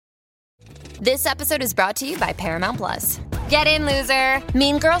This episode is brought to you by Paramount Plus. Get in, loser!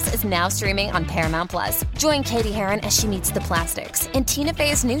 Mean Girls is now streaming on Paramount Plus. Join Katie Heron as she meets the plastics in Tina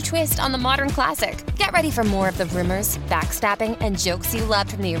Fey's new twist on the modern classic. Get ready for more of the rumors, backstabbing, and jokes you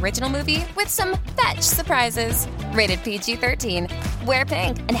loved from the original movie with some fetch surprises. Rated PG-13. Wear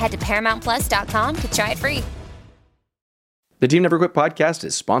pink and head to ParamountPlus.com to try it free. The Team Never Quit podcast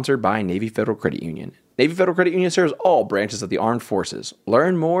is sponsored by Navy Federal Credit Union. Navy Federal Credit Union serves all branches of the armed forces.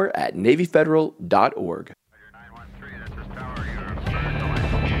 Learn more at NavyFederal.org.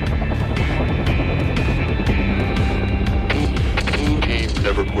 Team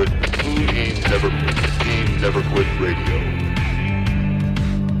Never Quit. Team Never Quit. Team Never Quit Radio.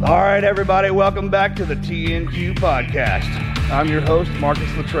 All right, everybody, welcome back to the TNQ podcast. I'm your host, Marcus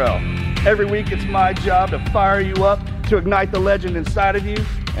Luttrell. Every week, it's my job to fire you up, to ignite the legend inside of you,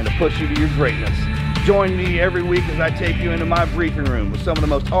 and to push you to your greatness. Join me every week as I take you into my briefing room with some of the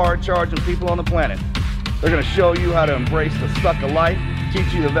most hard-charging people on the planet. They're going to show you how to embrace the suck of life,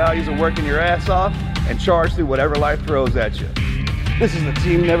 teach you the values of working your ass off, and charge through whatever life throws at you. This is the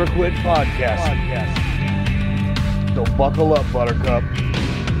Team Never Quit podcast. So buckle up, Buttercup.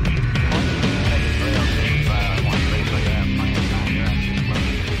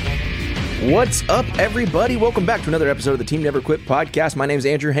 What's up, everybody? Welcome back to another episode of the Team Never Quit podcast. My name's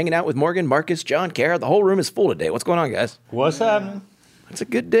Andrew, hanging out with Morgan, Marcus, John, Kara. The whole room is full today. What's going on, guys? What's happening? It's a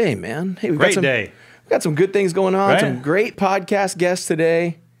good day, man. Hey, we've Great day. We've got some good things going on. Right. Some great podcast guests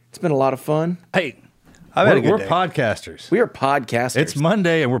today. It's been a lot of fun. Hey, I've had a we're good day. podcasters. We are podcasters. It's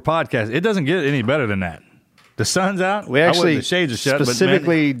Monday and we're podcasting. It doesn't get any better than that. The sun's out. We actually the shades are shut,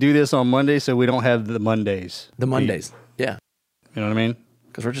 specifically do this on Monday so we don't have the Mondays. the Mondays. Yeah, You know what I mean?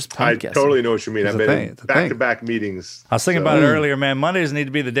 because we're just I podcasting. totally know what you mean. It's I've a been thing. in It's a thing. back-to-back meetings. I was thinking about it earlier, man. Mondays need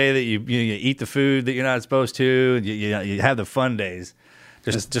to be the day that you eat the food that you're not supposed to. You have the fun days,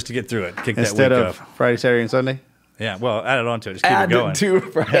 just to get through it. Kick Instead that of week off. Friday, Saturday, and Sunday. Yeah, well, add it on to it. Just keep Add it going. to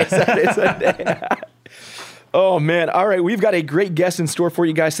Friday, Saturday, Sunday. Oh, man. All right. We've got a great guest in store for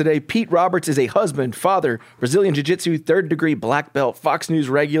you guys today. Pete Roberts is a husband, father, Brazilian Jiu-Jitsu, third-degree black belt, Fox News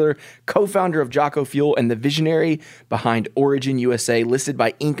regular, co-founder of Jocko Fuel, and the visionary behind Origin USA, listed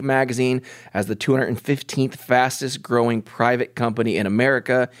by Inc. magazine as the 215th fastest-growing private company in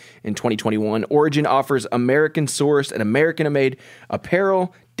America in 2021. Origin offers American-sourced and American-made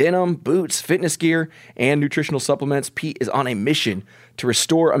apparel, denim, boots, fitness gear, and nutritional supplements. Pete is on a mission to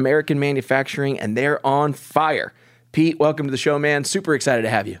restore American manufacturing, and they're on fire. Pete, welcome to the show, man. Super excited to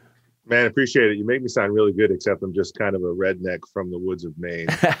have you. Man, appreciate it. You make me sound really good, except I'm just kind of a redneck from the woods of Maine.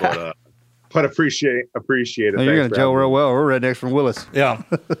 But appreciate it. No, you're going to gel real well. We're rednecks from Willis. Yeah,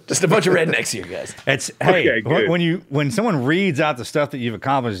 Just a bunch of rednecks here, guys. it's Okay, good. when someone reads out the stuff that you've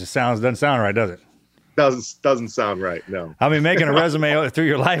accomplished, it doesn't sound right, does it? Doesn't sound right. No. I mean, making a resume through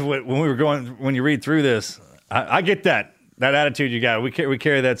your life when you read through this, I get that attitude you got. We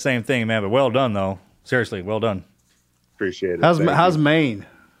carry that same thing, man. But well done, though. Seriously, well done. Appreciate it. How's Thank you. Maine?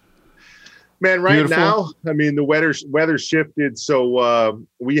 Man, right Beautiful. now, I mean, the weather shifted, so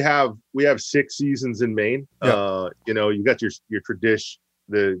we have 6 seasons in Maine. Yeah. You got your tradition,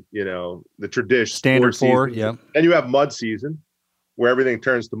 the tradition Standard 4, seasons. yeah. Then you have mud season, where everything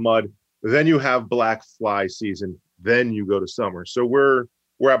turns to mud. Then you have black fly season. Then you go to summer. So we're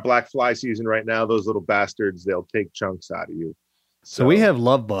at black fly season right now. Those little bastards, they'll take chunks out of you. So we have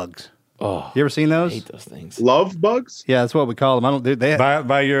love bugs. Oh, You ever seen I those? hate those things. love bugs. Yeah, that's what we call them. I don't do they.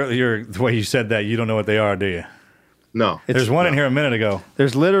 By your the way you said that, you don't know what they are, do you? No, There's one in here a minute ago.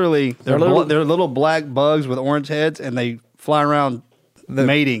 There's literally they're little black bugs with orange heads, and they fly around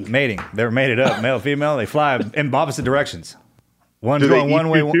mating. They're mated up, male, female. They fly in opposite directions. One's do they going eat one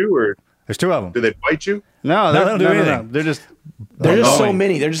way. you too, or There's 2 of them. do they bite you? No, they they're, don't do no, anything. They're just There's just so annoying.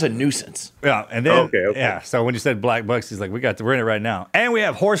 many. They're just a nuisance. Yeah, and then Okay. yeah. So when you said black bugs, he's like, we're in it right now, and we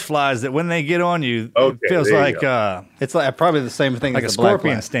have horse flies that when they get on you, Okay, it feels there you like go. it's like probably the same thing like as a the black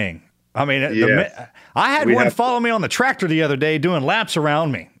scorpion fly. sting. I mean, Yeah. I had We one have- follow me on the tractor the other day doing laps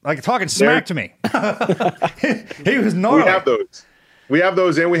around me, like talking smack to me. He was gnarly. We have those. We have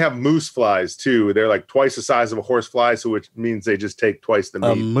those, and we have moose flies too. They're like twice the size of a horse fly, so which means they just take twice the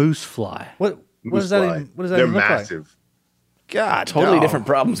A meat. moose fly. What Moose does that fly. even? What does that They're even look like? massive. God, Totally dog. different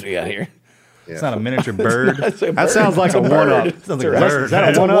problems we got here. It's not a miniature bird. That's a That bird. sounds like It's a one-up. bird. Sounds like a That's- bird.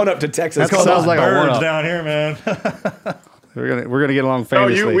 That's a One-up? one-up to Texas. That sounds like a Birds one-up. down here, man. We're gonna get along No,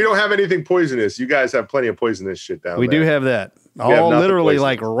 famously. we don't have anything poisonous. You guys have plenty of poisonous shit down We there. do have that. have All nothing literally poisonous.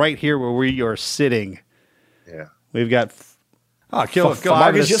 like right here where we are sitting. Yeah. We've got Oh, kill five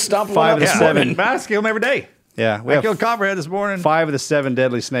Marcus of the- just stomped one five up of the this seven. I kill them every day. Yeah, we I have killed copperhead this morning. 5 of the 7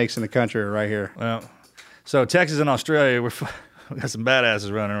 deadly snakes in the country are right here. Well, so Texas and Australia, we got some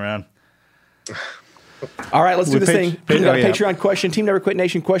badasses running around. All right, let's do With this page- thing. page- We got oh, a yeah. Patreon question. Team Never Quit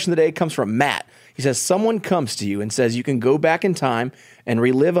Nation question of the day comes from Matt. He says, someone comes to you and says you can go back in time and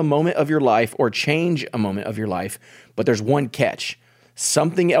relive a moment of your life or change a moment of your life, but there's one catch.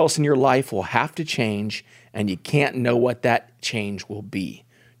 Something else in your life will have to change, and you can't know what that change will be.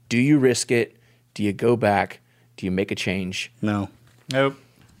 Do you risk it? Do you go back? Do you make a change? No. Nope.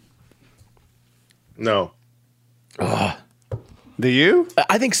 No. Do you?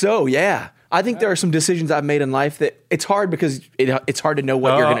 I think so, yeah. I think there are some decisions I've made in life that it's hard because it's hard to know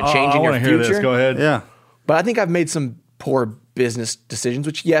what you're going to change in your I wanna hear future. this. Go ahead. Yeah. But I think I've made some poor business decisions,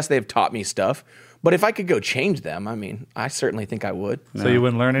 which, yes, they've taught me stuff. But if I could go change them, I mean, I certainly think I would. So you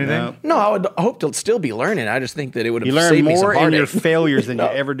wouldn't learn anything? No, I would hope to still be learning. I just think that it would have You learn saved me some more in your heartache. failures than you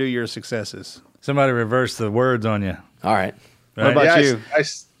ever do your successes. Somebody reversed the words on you. All right. What about Yeah, you?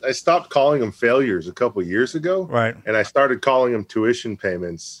 I stopped calling them failures a couple years ago. Right. And I started calling them tuition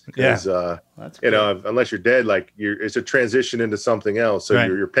payments because, unless you're dead, like it's a transition into something else. So Right.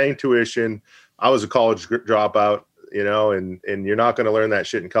 you're paying tuition. I was a college dropout, and you're not going to learn that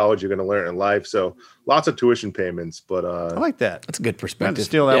shit in college. You're going to learn it in life. So lots of tuition payments, but I like that. That's a good I'm going perspective. to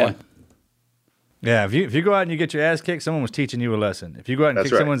steal that Yeah. one. Yeah, if you go out and you get your ass kicked, someone was teaching you a lesson. If you go out and That's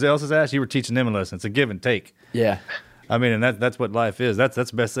kick right. someone else's ass, you were teaching them a lesson. It's a give and take. Yeah. I mean, and that's what life is. That's the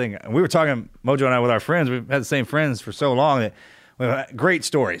best thing. We were talking, Mojo and I, with our friends. We've had the same friends for so long that we've had great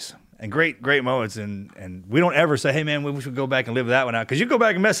stories and great moments. And we don't ever say, hey, man, we should go back and live that one out. Because you go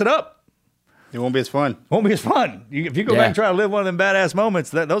back and mess it up. It won't be as fun. Won't be as fun. If you go Yeah. back and try to live one of them badass moments,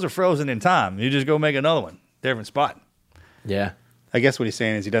 those are frozen in time. You just go make another one, different spot. Yeah. I guess what he's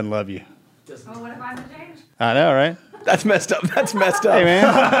saying is he doesn't love you. Oh, what if I'm a change? I know, right? That's messed up. That's messed up. Hey, man.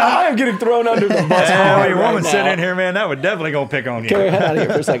 I am getting thrown under the bus. Yeah, hard your right woman now. sitting in here, man, that would definitely go pick on you. Get your head out of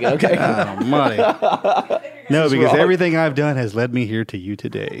here for a second, okay? Oh, money. No, because wrong. everything I've done has led me here to you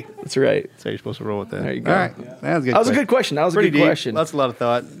today. That's right. So you're supposed to roll with that. There you go. All right. That was a good. That was a good question. That was a Pretty good deep. question. That's a lot of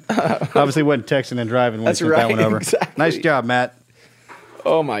thought. Obviously, wasn't texting and driving when That's you sent that right, one over. exactly. Nice job, Matt.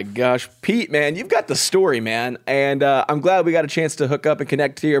 Oh my gosh, Pete, man, you've got the story, man, and I'm glad we got a chance to hook up and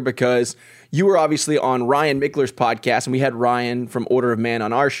connect here because you were obviously on Ryan Mickler's podcast, and we had Ryan from Order of Man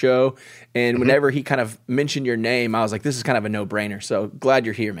on our show, and whenever he kind of mentioned your name, I was like, this is kind of a no-brainer. So glad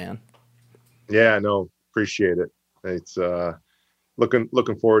you're here, man. yeah, no, appreciate it. It's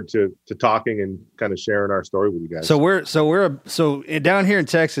looking forward to talking and kind of sharing our story with you guys. So down here in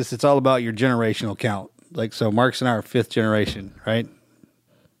Texas, it's all about your generational count. Like, so Mark's and I are 5th generation, right?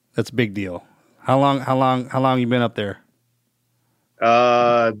 That's a big deal. How long you been up there?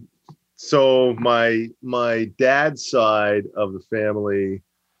 So my dad's side of the family,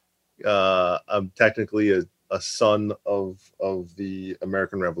 I'm technically a son of the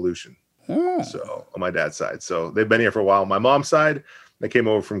American Revolution. Oh. So on my dad's side, so they've been here for a while. My mom's side, they came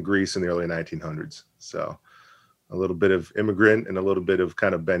over from Greece in the early 1900s. So a little bit of immigrant and a little bit of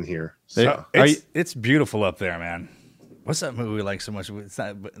kind of been here. So It's beautiful up there, man. What's that movie we like so much? It's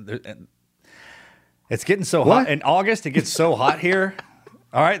not. But it's getting so hot in August. It gets so hot here.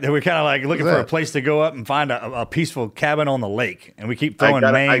 All right, that we're kind of like looking for a place to go up and find a peaceful cabin on the lake, and we keep throwing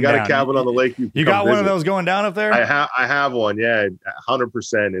Maine I got down. a cabin on the lake. You got one of those going down up there? I have one. Yeah,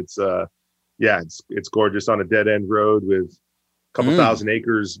 100%. It's gorgeous on a dead end road with a couple thousand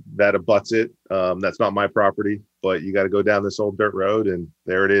acres that abuts it. That's not my property, but you got to go down this old dirt road, and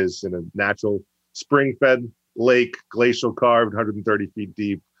there it is in a natural spring-fed lake, glacial carved, 130 feet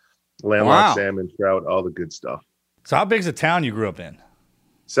deep, landlocked salmon, trout, all the good stuff. So how big's the town you grew up in?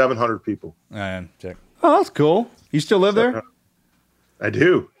 700 people. Check. Oh, that's cool. You still live there? I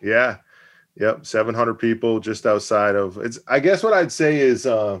do. Yeah. Yep. 700 people just outside of it's. I guess what I'd say is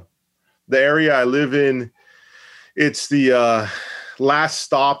the area I live in. It's the last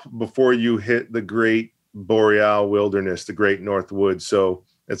stop before you hit the Great Boreal Wilderness, the Great North Woods. So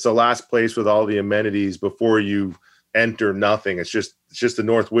it's the last place with all the amenities before you enter nothing. It's just the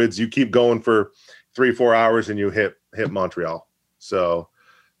North Woods. You keep going for 3-4 hours and you hit Montreal. So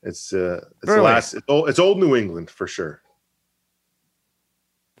it's Really? the last. It's old New England for sure.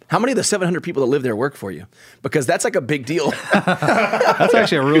 How many of the 700 people that live there work for you? Because that's like a big deal. That's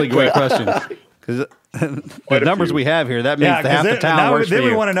actually a really great question. Because the numbers we have here, that means half the town works for you. Then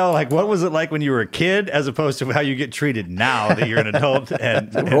we want to know, like, what was it like when you were a kid, as opposed to how you get treated now that you're an adult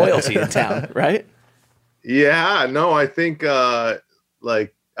and Royalty in town, right? Yeah, no, I think I'm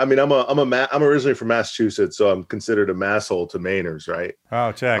originally from Massachusetts, so I'm considered a masshole to Mainers, right?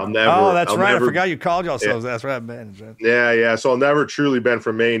 Oh, check. I'll I never- forgot you called yourselves. That's right, man. Yeah. So I'll never truly been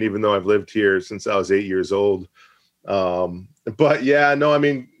from Maine, even though I've lived here since I was 8 years old. But yeah, no, I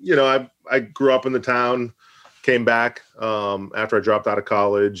mean, I grew up in the town, came back after I dropped out of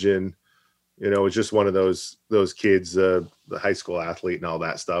college, and You know, it was just one of those kids, the high school athlete and all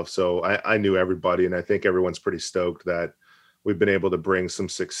that stuff. So I knew everybody, and I think everyone's pretty stoked that we've been able to bring some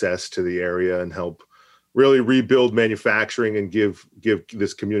success to the area and help really rebuild manufacturing and give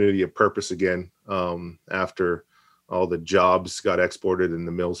this community a purpose again, after all the jobs got exported and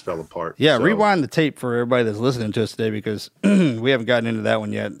the mills fell apart. Yeah, So, rewind the tape for everybody that's listening to us today, because we haven't gotten into that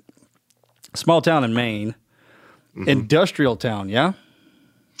one yet. Small town in Maine, industrial town, yeah?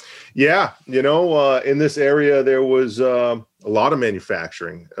 Yeah, you know, in this area there was a lot of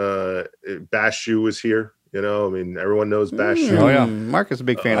manufacturing. Bass Shoe was here. You know, I mean, everyone knows Bass Shoe. Oh, yeah. Mark is a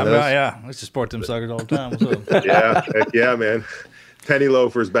big fan of those. Yeah, I used to support them suckers all the time. What's up? Yeah, heck yeah, man. Penny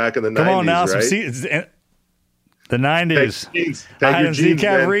loafers back in the 90s, Come on now, right? some seats. The 90s. Take I your didn't see jeans,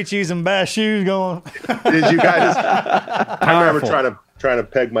 man. Cavaricis and Bass Shoes going. Did you guys? I remember trying to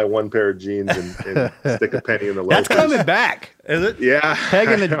peg my one pair of jeans and stick a penny in the loafers. That's coming back. Is it? Yeah,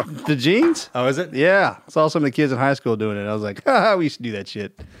 Pegging the jeans? Oh, is it? Yeah. I saw some of the kids in high school doing it. I was like, we used to do that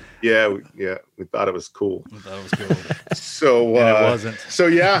shit. yeah, we thought it was cool. I thought it was cool. So And it wasn't. So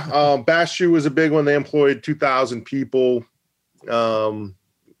yeah, Bass Shoe was a big one. They employed 2,000 people. You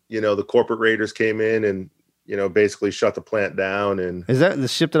know, the corporate raiders came in and, you know, basically shut the plant down and Is that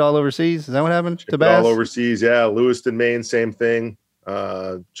shipped it all overseas? Is that what happened to shipped it Bass? all overseas. Yeah, Lewiston, Maine, same thing.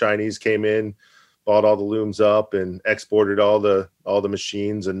 Chinese came in, bought all the looms up, and exported all the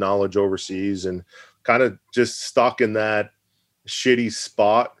machines and knowledge overseas, and kind of just stuck in that shitty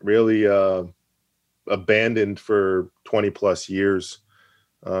spot, really abandoned for 20 plus years.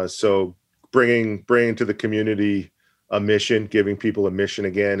 So bringing to the community a mission, giving people a mission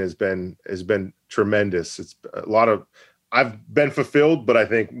again has been tremendous. It's a lot of, I've been fulfilled, but I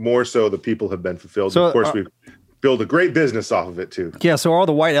think more so the people have been fulfilled. So, of course, we've built a great business off of it too. Yeah, so all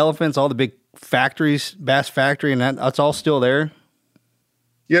the white elephants, all the big factories, Bass Factory, and that's all still there?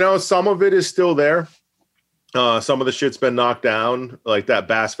 You know, some of it is still there. Some of the shit's been knocked down. Like that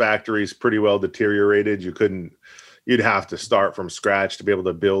Bass Factory is pretty well deteriorated. You'd have to start from scratch to be able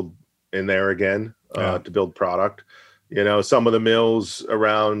to build in there again, to build product. You know, some of the mills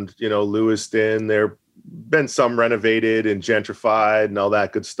around, you know, Lewiston, there been some renovated and gentrified and all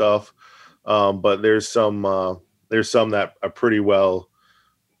that good stuff. But there's some that are pretty well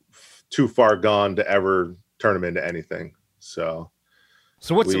too far gone to ever turn them into anything. So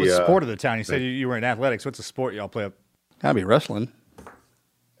what's the sport of the town? You said you were in athletics. What's the sport y'all play up? That'd be wrestling.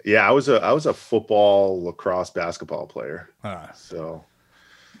 Yeah, I was a football, lacrosse, basketball player. So,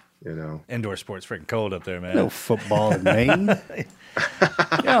 you know, indoor sports freaking cold up there, man. No football in Maine.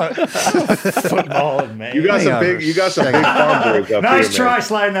 Football in Maine. You got some big farm boys up nice here, try man.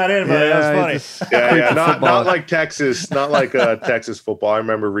 sliding that in, buddy. That's funny. Yeah, not like Texas, not like Texas football. I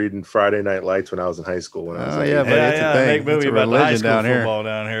remember reading Friday Night Lights when I was in high school. When I was but it's a thing. Big movie It's a about the high religion school down here. football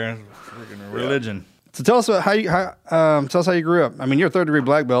down here. Freaking religion. So tell us about tell us how you grew up. I mean, you're a third degree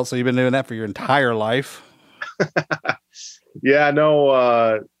black belt, so you've been doing that for your entire life. Yeah,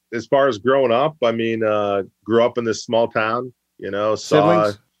 no. As far as growing up, I mean, grew up in this small town. You know, saw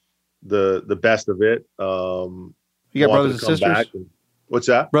Siblings? the best of it. You got wanted brothers to and come sisters? back what's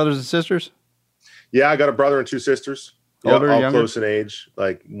that? Brothers and sisters? Yeah, I got a brother and two sisters. Older, all younger? close in age,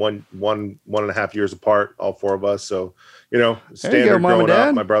 like one and a half years apart, all four of us. So, you know, There you standard go, Mom and growing up,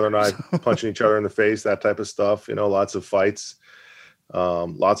 Dad. my brother and I punching each other in the face, that type of stuff. You know, lots of fights.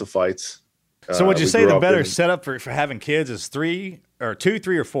 Lots of fights. So would you we say grew the up better in setup for having kids is 3 or 2,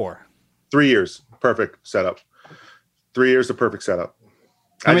 3 or 4? 3 years? Perfect setup. 3 years, the perfect setup.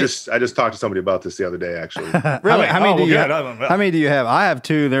 I just talked to somebody about this the other day, actually. Really? How many Oh, do you well, have? good. How many do you have? I have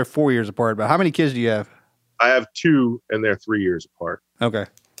 2. They're 4 years apart. But how many kids do you have? I have 2, and they're 3 years apart. Okay.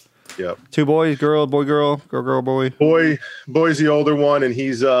 Yep. 2 boys, girl, boy, girl, girl, boy. Boy's the older one, and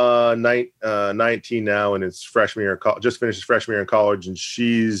he's 19 now, and it's freshman year. Just finished his freshman year in college, and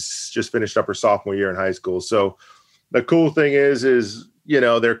she's just finished up her sophomore year in high school. So the cool thing is you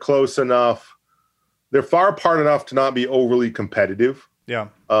know, they're close enough. They're far apart enough to not be overly competitive. Yeah.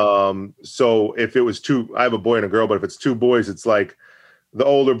 So if it was 2, I have a boy and a girl, but if it's 2 boys, it's like the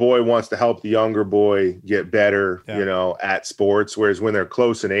older boy wants to help the younger boy get better, you know, at sports. Whereas when they're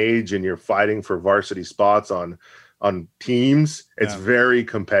close in age and you're fighting for varsity spots on teams, it's very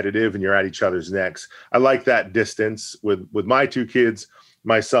competitive and you're at each other's necks. I like that distance with my 2 kids.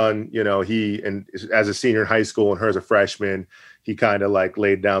 My son, you know, as a senior in high school and her as a freshman, he kind of like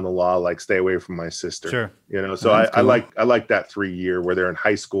laid down the law, like stay away from my sister. Sure. You know, so I like that 3 year where they're in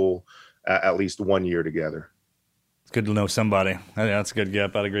high school at least 1 year together. It's good to know somebody. I think that's a good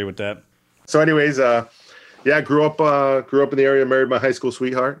gap. I'd agree with that. So anyways, grew up in the area, married my high school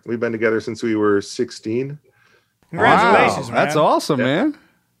sweetheart. We've been together since we were 16. Congratulations, wow, man. That's awesome, man.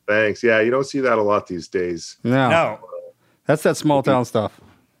 Thanks. Yeah, you don't see that a lot these days. No. That's that small town stuff.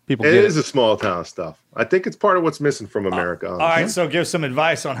 People It get is a small town stuff. I think it's part of what's missing from America. All right, so give some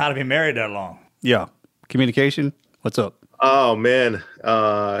advice on how to be married that long. Yeah. Communication. What's up? Oh man,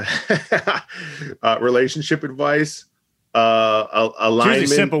 relationship advice, alignment,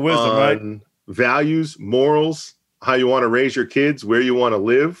 simple wisdom, on right? values, morals, how you want to raise your kids, where you want to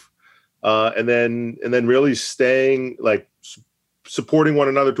live, and then really staying like supporting one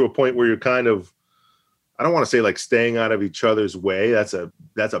another to a point where you're kind of, I don't want to say like staying out of each other's way. That's a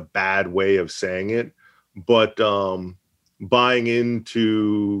bad way of saying it, but buying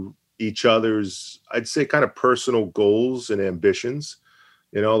into each other's, I'd say, kind of personal goals and ambitions,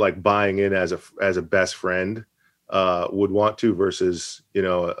 like buying in as a best friend would want to versus,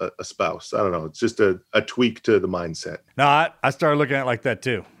 a spouse. I don't know. It's just a tweak to the mindset. No, I started looking at it like that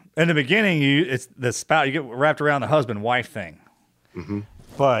too. In the beginning, it's the spouse, you get wrapped around the husband-wife thing. Mm-hmm.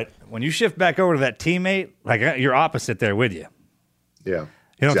 But when you shift back over to that teammate, like you're opposite there with you. Yeah.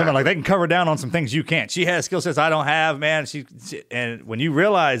 You know what I'm talking about? Like they can cover down on some things you can't. She has skill sets I don't have, man. And when you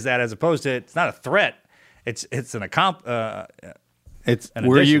realize that, as opposed to it's not a threat, it's it's an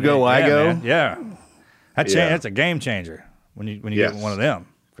where you go, I go. Man. Yeah, that's a game changer when you get one of them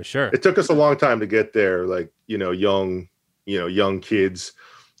for sure. It took us a long time to get there. Like young kids.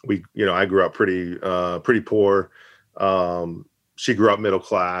 I grew up pretty poor. She grew up middle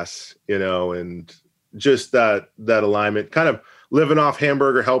class. And just that alignment, kind of living off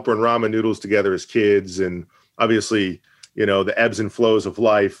Hamburger Helper and ramen noodles together as kids, and obviously, the ebbs and flows of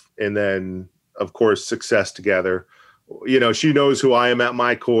life, and then of course success together. She knows who I am at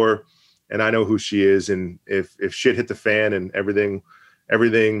my core, and I know who she is. And if shit hit the fan and everything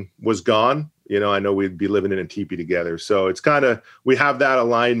was gone, I know we'd be living in a teepee together. So it's kind of, we have that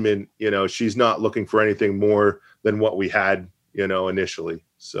alignment. She's not looking for anything more than what we had, initially.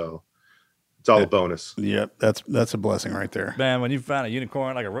 So it's all a bonus. Yep, that's a blessing right there. Man, when you find a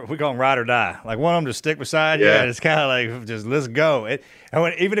unicorn, we call them ride or die. Like one of them to stick beside you, it's kind of like just let's go.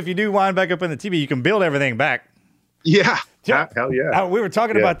 Even if you do wind back up in the TV, you can build everything back. Yeah, hell yeah. We were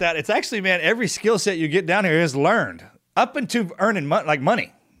talking about that. It's actually, man, every skill set you get down here is learned up into earning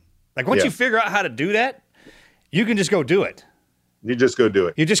money. Like once you figure out how to do that, you can just go do it. You just go do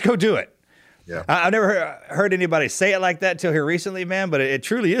it. Yeah. I've never heard anybody say it like that till here recently, man. But it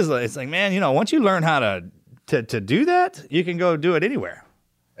truly is. It's like, man, once you learn how to do that, you can go do it anywhere.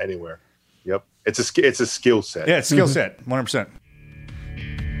 Anywhere. Yep. It's a skill set. Yeah, it's skill set, 100%.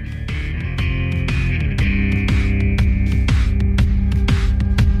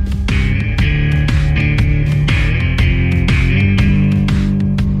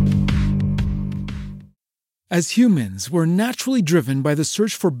 As humans, we're naturally driven by the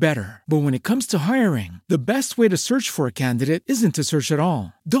search for better. But when it comes to hiring, the best way to search for a candidate isn't to search at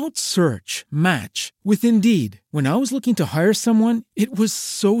all. Don't search, match with Indeed. When I was looking to hire someone, it was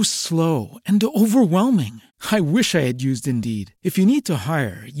so slow and overwhelming. I wish I had used Indeed. If you need to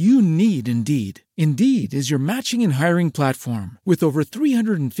hire, you need Indeed. Indeed is your matching and hiring platform with over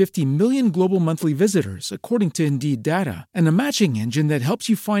 350 million global monthly visitors, according to Indeed data, and a matching engine that helps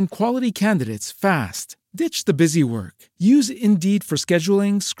you find quality candidates fast. Ditch the busy work. Use Indeed for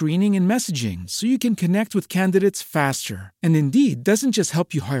scheduling, screening, and messaging so you can connect with candidates faster. And Indeed doesn't just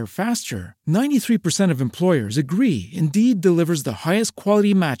help you hire faster. 93% of employers agree Indeed delivers the highest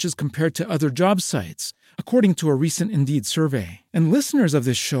quality matches compared to other job sites, according to a recent Indeed survey. And listeners of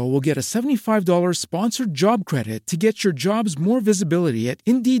this show will get a $75 sponsored job credit to get your jobs more visibility at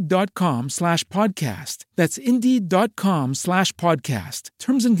Indeed.com/podcast. That's Indeed.com/podcast.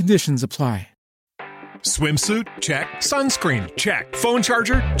 Terms and conditions apply. Swimsuit? Check. Sunscreen? Check. Phone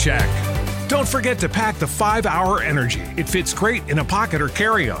charger? Check. Don't forget to pack the 5-Hour Energy. It fits great in a pocket or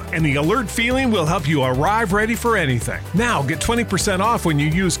carry-on, and the alert feeling will help you arrive ready for anything. Now get 20% off when you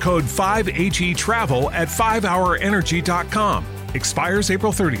use code 5HETRAVEL at 5hourenergy.com. Expires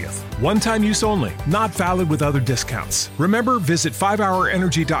April 30th. One-time use only. Not valid with other discounts. Remember, visit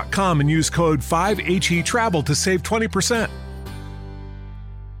 5hourenergy.com and use code 5HETRAVEL to save 20%.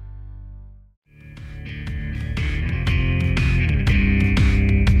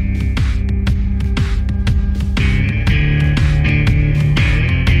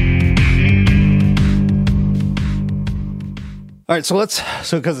 All right, so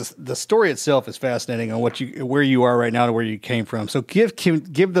because the story itself is fascinating on where you are right now to where you came from. So give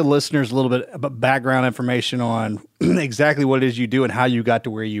the listeners a little bit of background information on exactly what it is you do and how you got to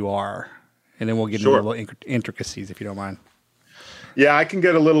where you are, and then we'll get into a little intricacies if you don't mind. Yeah, I can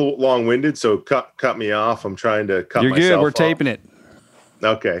get a little long-winded, so cut me off. I'm trying to cut myself off. You're good. We're taping it.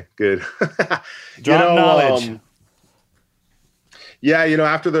 Okay, good. Drop knowledge. Yeah,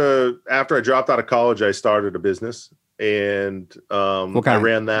 after I dropped out of college, I started a business, and I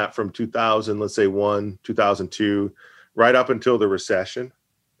ran that from 2000, let's say 2002, right up until the recession.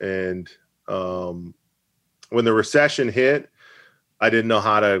 And when the recession hit, I didn't know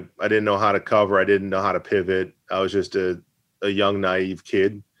how to cover. I didn't know how to pivot. I was just a young, naive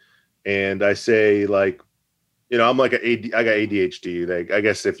kid. And I say, like, I'm like I got ADHD. Like, I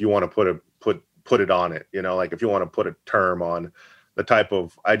guess if you want to put it on it, like if you want to put a term on the type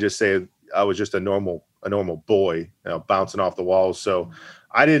of, I just say I was just a normal boy, bouncing off the walls. So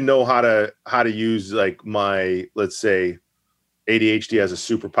I didn't know how to use, like, my, let's say, ADHD as a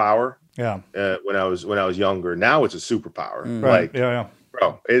superpower. Yeah. When I was younger. Now it's a superpower. Right. Like, yeah.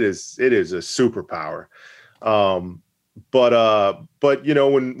 Bro, it is a superpower. But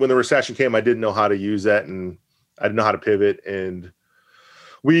when the recession came, I didn't know how to use that, and I didn't know how to pivot, and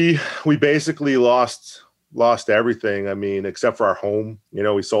we basically lost everything. I mean, except for our home.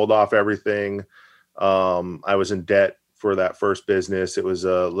 We sold off everything. I was in debt for that first business. It was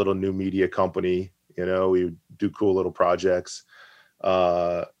a little new media company. We would do cool little projects,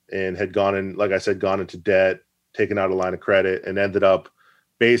 and had gone into debt, taken out a line of credit, and ended up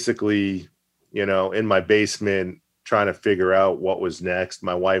basically, in my basement trying to figure out what was next.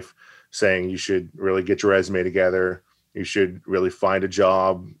 My wife saying, you should really get your resume together. You should really find a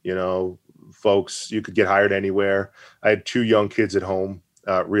job. Folks, you could get hired anywhere. I had 2 young kids at home,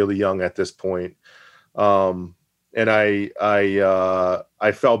 really young at this point. And I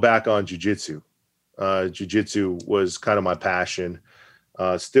fell back on jiu-jitsu. Jiu-jitsu was kind of my passion.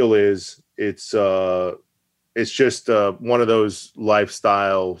 Still is. It's just one of those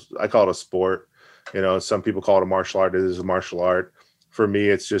lifestyles. I call it a sport. Some people call it a martial art. It is a martial art. For me,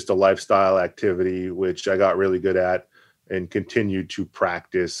 it's just a lifestyle activity, which I got really good at and continued to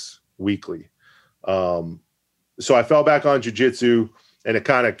practice weekly. So I fell back on jiu-jitsu, and it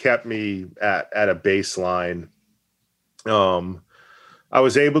kind of kept me at a baseline. I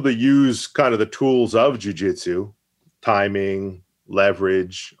was able to use kind of the tools of jiu-jitsu, timing,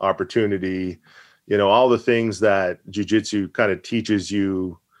 leverage, opportunity, all the things that jiu-jitsu kind of teaches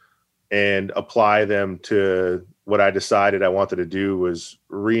you, and apply them to what I decided I wanted to do was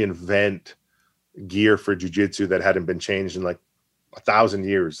reinvent gear for jiu-jitsu that hadn't been changed in like 1,000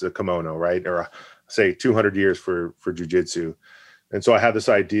 years, the kimono, right? Or say 200 years for jiu-jitsu. And so I had this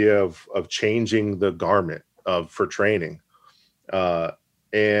idea of changing the garment for training.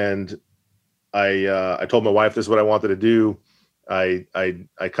 And I told my wife this is what I wanted to do. I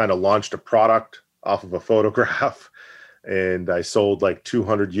kind of launched a product off of a photograph, and I sold like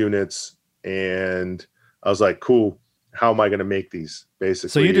 200 units, and I was like, cool, how am I going to make these, basically?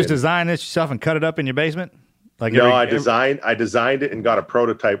 So you just designed this yourself and cut it up in your basement? I designed it and got a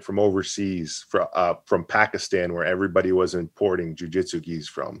prototype from overseas, from Pakistan, where everybody was importing jiu-jitsu gis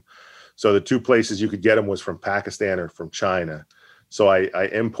from. So the 2 places you could get them was from Pakistan or from China. So I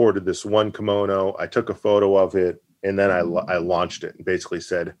imported this one kimono. I took a photo of it, and then I launched it and basically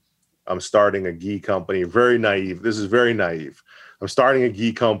said, I'm starting a gi company. Very naive. This is very naive. I'm starting a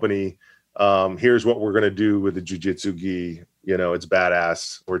gi company. Here's what we're going to do with the jiu-jitsu gi. It's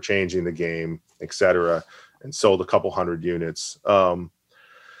badass. We're changing the game, etc. And sold a couple hundred units. At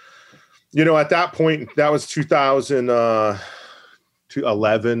that point, that was 2010,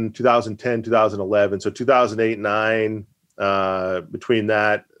 2011. So 2008, 9, between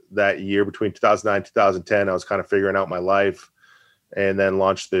that year, between 2009, 2010, I was kind of figuring out my life, and then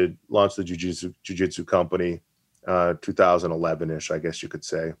launched the jiu-jitsu company, 2011-ish, I guess you could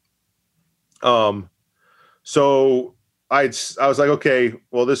say. So I was like, okay,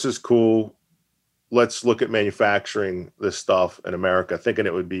 well, this is cool. Let's look at manufacturing this stuff in America, thinking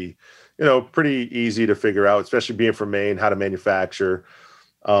it would be, pretty easy to figure out, especially being from Maine, how to manufacture.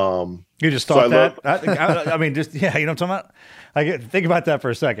 You just thought that? I mean, just, yeah, you know what I'm talking about? Think about that for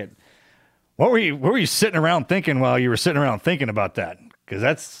a second. What were you sitting around thinking while you were sitting around thinking about that?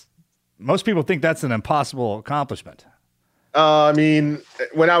 Because most people think that's an impossible accomplishment. I mean,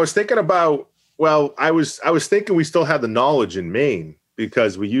 when I was thinking about, I was thinking we still had the knowledge in Maine,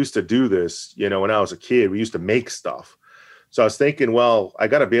 because we used to do this, when I was a kid. We used to make stuff. So I was thinking, I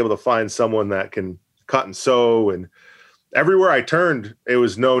got to be able to find someone that can cut and sew. And everywhere I turned, it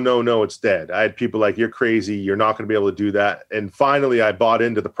was no, it's dead. I had people like, you're crazy. You're not going to be able to do that. And finally, I bought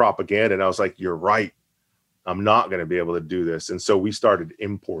into the propaganda, and I was like, you're right. I'm not going to be able to do this. And so we started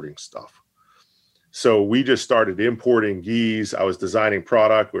importing stuff. So we just started importing gis. I was designing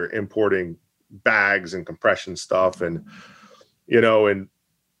product. We were importing bags and compression stuff. And, and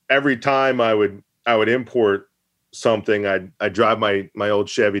every time I would import, something, I'd drive my old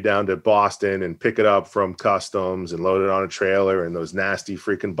Chevy down to Boston and pick it up from customs and load it on a trailer and those nasty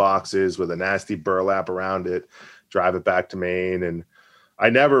freaking boxes with a nasty burlap around it, drive it back to Maine. And I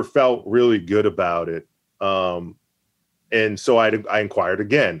never felt really good about it. And so I inquired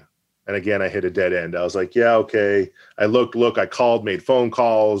again. And again, I hit a dead end. I was like, yeah, okay. I I called, made phone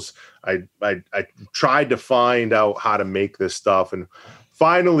calls. I tried to find out how to make this stuff. And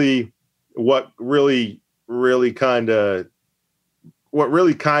finally, what really kind of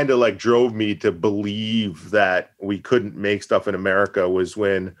like drove me to believe that we couldn't make stuff in America was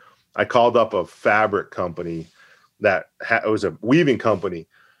when I called up a fabric company that it was a weaving company.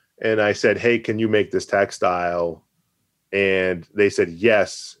 And I said, hey, can you make this textile? And they said,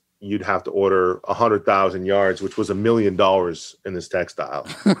 yes, you'd have to order 100,000 yards, which was $1 million in this textile.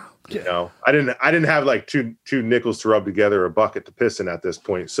 You know, I didn't have like two nickels to rub together, a bucket to piss in at this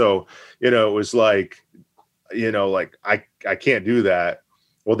point. So, you know, it was like, you know, like I can't do that.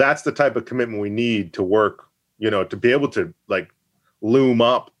 Well, that's the type of commitment we need to work, you know, to be able to like loom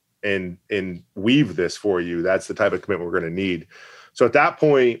up and weave this for you. That's the type of commitment we're going to need. So at that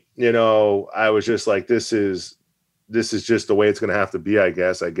point, you know, I was just like, this is just the way it's going to have to be. I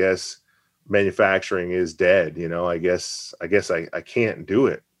guess manufacturing is dead. You know, I guess I can't do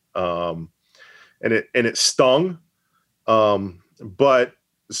it. And it stung. But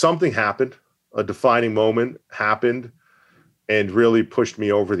something happened, a defining moment happened and really pushed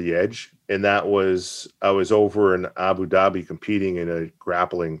me over the edge. And that was, I was over in Abu Dhabi competing in a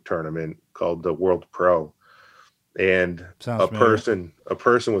grappling tournament called the World Pro. And a person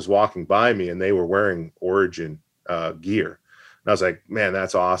was walking by me and they were wearing Origin gear. And I was like, man,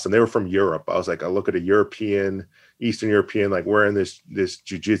 that's awesome. They were from Europe. I was like, I look at a Eastern European, like wearing this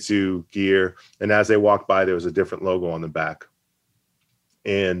jiu-jitsu gear. And as they walked by, there was a different logo on the back.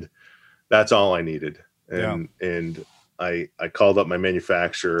 And that's all I needed. And I called up my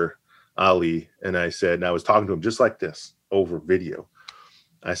manufacturer, Ali, and I said, and I was talking to him just like this over video.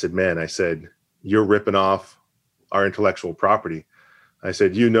 I said, man, you're ripping off our intellectual property. I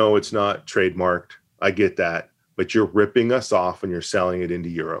said, you know, it's not trademarked. I get that, but you're ripping us off and you're selling it into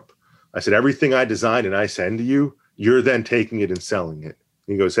Europe. I said, everything I designed and I send to you, you're then taking it and selling it.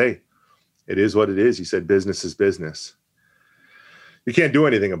 He goes, hey, it is what it is. He said, business is business. You can't do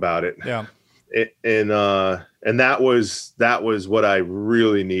anything about it. Yeah. And that was what I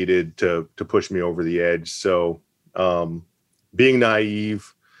really needed to push me over the edge. So, being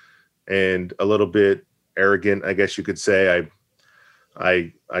naive and a little bit arrogant, I guess you could say,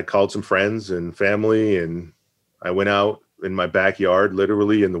 I called some friends and family and I went out in my backyard,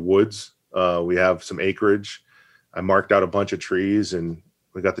 literally in the woods. We have some acreage. I marked out a bunch of trees and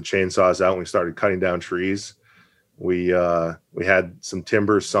we got the chainsaws out and we started cutting down trees. We had some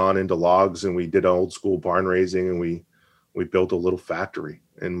timber sawn into logs and we did old school barn raising and we built a little factory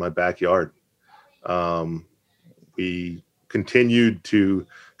in my backyard. We continued to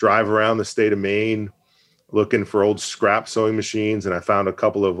drive around the state of Maine looking for old scrap sewing machines. And I found a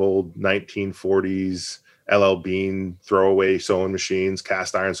couple of old 1940s LL Bean throwaway sewing machines,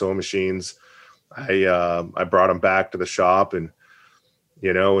 cast iron sewing machines. I brought them back to the shop and,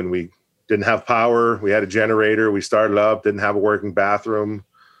 you know, and we didn't have power. We had a generator. We started up, didn't have a working bathroom.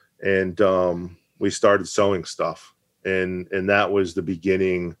 And we started sewing stuff. And that was the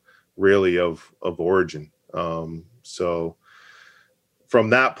beginning really of Origin. So from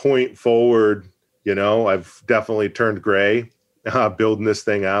that point forward, you know, I've definitely turned gray building this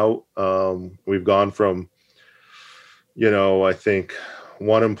thing out. We've gone from, you know, I think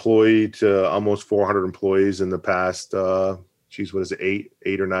one employee to almost 400 employees in the past, what is it,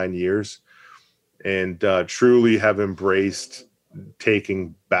 8 or 9 years, and truly have embraced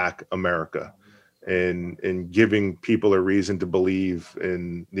taking back America and giving people a reason to believe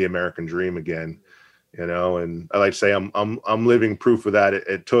in the American dream again, you know. And I like to say I'm living proof of that.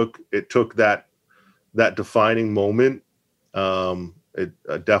 It took that defining moment.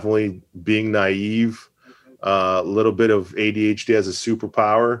 Definitely being naive, a little bit of ADHD as a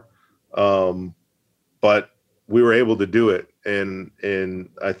superpower, but we were able to do it. And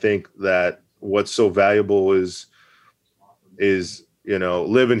I think that what's so valuable is, you know,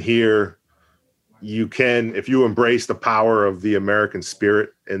 living here, you can, if you embrace the power of the American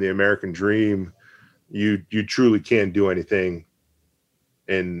spirit and the American dream, you truly can do anything.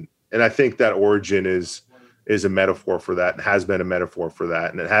 And I think that Origin is a metaphor for that and has been a metaphor for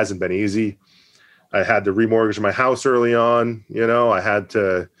that. And it hasn't been easy. I had to remortgage my house early on, you know, I had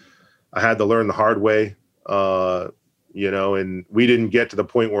to learn the hard way, you know, and we didn't get to the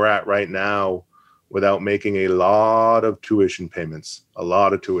point we're at right now without making a lot of tuition payments.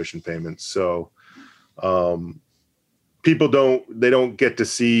 So, people don't get to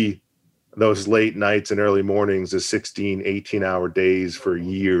see those late nights and early mornings, the 16, 18-hour days for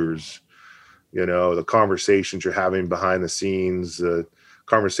years. You know, the conversations you're having behind the scenes, the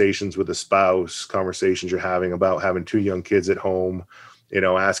conversations with a spouse, conversations you're having about having 2 young kids at home, you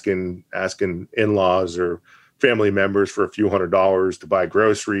know, asking in-laws or family members for a few $100s to buy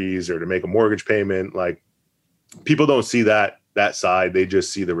groceries or to make a mortgage payment. Like, people don't see that side. They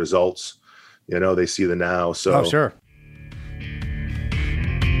just see the results. You know, they see the now. So, oh, sure.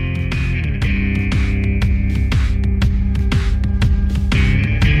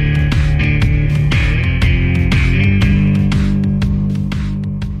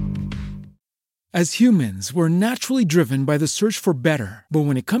 As humans, we're naturally driven by the search for better. But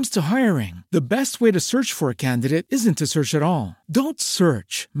when it comes to hiring, the best way to search for a candidate isn't to search at all. Don't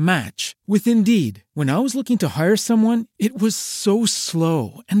search, match with Indeed. When I was looking to hire someone, it was so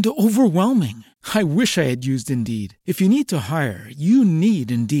slow and overwhelming. I wish I had used Indeed. If you need to hire, you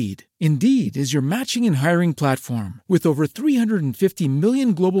need Indeed. Indeed is your matching and hiring platform with over 350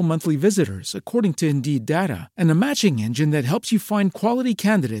 million global monthly visitors, according to Indeed data, and a matching engine that helps you find quality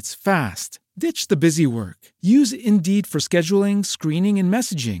candidates fast. Ditch the busy work. Use Indeed for scheduling, screening, and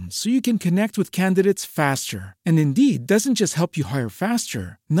messaging so you can connect with candidates faster. And Indeed doesn't just help you hire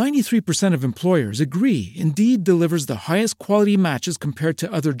faster. 93% of employers agree Indeed delivers the highest quality matches compared to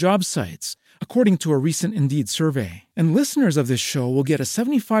other job sites, according to a recent Indeed survey. And listeners of this show will get a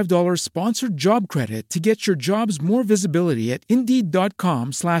 $75 sponsored job credit to get your jobs more visibility at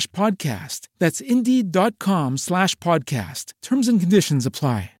Indeed.com/podcast. That's Indeed.com/podcast. Terms and conditions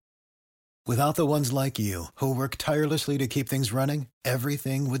apply. Without the ones like you, who work tirelessly to keep things running,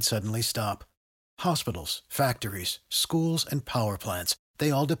 everything would suddenly stop. Hospitals, factories, schools, and power plants, they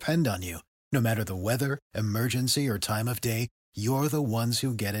all depend on you. No matter the weather, emergency, or time of day, you're the ones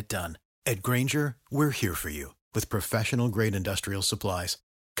who get it done. At Grainger, we're here for you with professional-grade industrial supplies.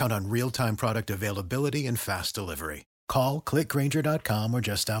 Count on real-time product availability and fast delivery. Call, click Grainger.com, or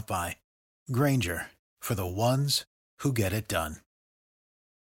just stop by. Grainger, for the ones who get it done.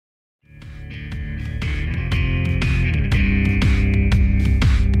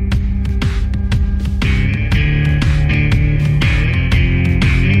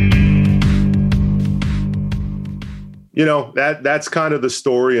 You know, that's kind of the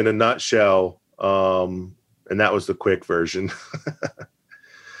story in a nutshell. And that was the quick version.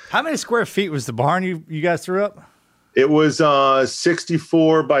 How many square feet was the barn you guys threw up? It was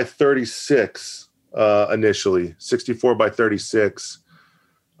 64 by 36 initially. 64 by 36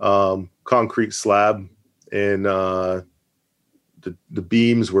 concrete slab. And the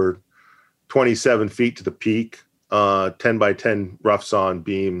beams were 27 feet to the peak, 10 by 10 rough sawn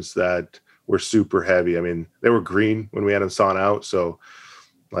beams that were super heavy. I mean, they were green when we had them sawn out. So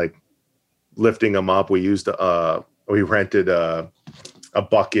like lifting them up, we rented a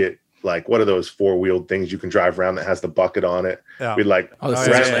bucket, like what are those 4-wheeled things you can drive around that has the bucket on it. Yeah. We'd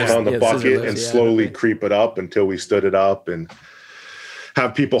rest on the bucket and slowly creep it up until we stood it up and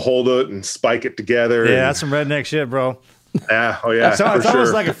have people hold it and spike it together. Yeah, that's some redneck shit, bro. Yeah, oh yeah. It's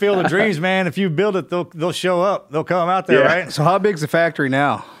almost like a field of dreams, man. If you build it, they'll show up. They'll come out there, right? So how big's the factory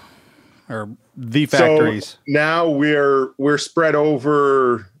now? Or the factories? So now we're spread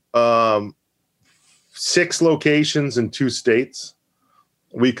over 6 locations in 2 states.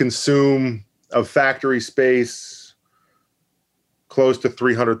 We consume of factory space close to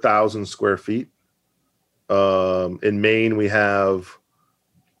 300,000 square feet. In Maine, we have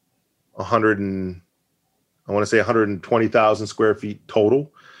 120,000 square feet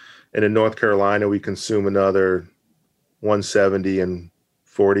total. And in North Carolina, we consume another 170 and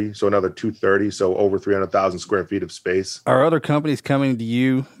 40, so another 230, so over 300,000 square feet of space. Are other companies coming to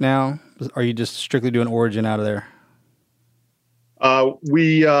you now? Are you just strictly doing Origin out of there?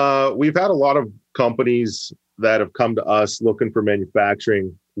 We've had a lot of companies that have come to us looking for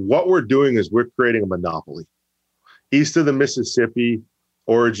manufacturing. What we're doing is we're creating a monopoly. East of the Mississippi,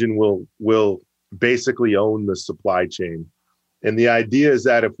 Origin will basically own the supply chain. And the idea is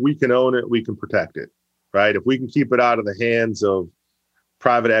that if we can own it, we can protect it, right? If we can keep it out of the hands of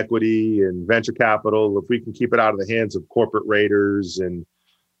private equity and venture capital, if we can keep it out of the hands of corporate raiders and,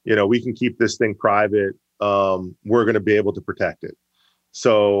 you know, we can keep this thing private, we're going to be able to protect it.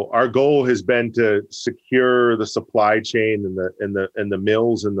 So our goal has been to secure the supply chain and the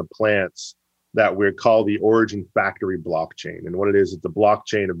mills and the plants that we call the Origin Factory blockchain. And what it is, it's a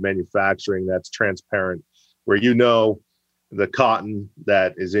blockchain of manufacturing that's transparent, where you know the cotton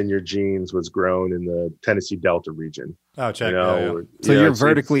that is in your jeans was grown in the Tennessee Delta region. Oh, check. You know, So you're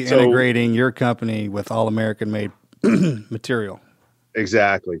vertically integrating your company with all American made material.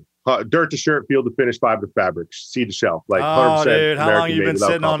 Exactly. Dirt to shirt, field to finish, fiber to fabric, seed to shelf. Like 100%. Dude, how long you been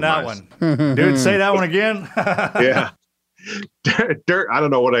sitting on that one? Dude, say that one again. Yeah. Dirt, I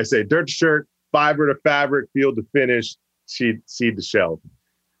don't know what I say. Dirt to shirt, fiber to fabric, field to finish, seed to shelf.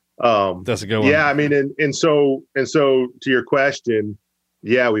 That's a good one. Yeah, I mean, and so to your question,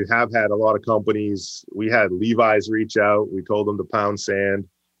 yeah, we have had a lot of companies. We had Levi's reach out. We told them to pound sand.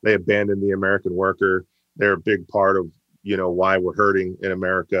 They abandoned the American worker. They're a big part of, why we're hurting in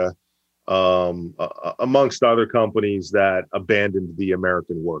America, amongst other companies that abandoned the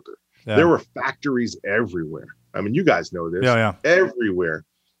American worker. Yeah. There were factories everywhere. I mean, you guys know this. Yeah. Everywhere.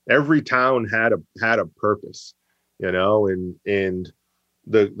 Every town had a purpose, and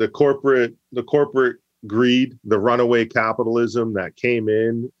the corporate greed, the runaway capitalism that came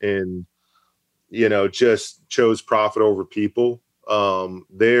in and, just chose profit over people.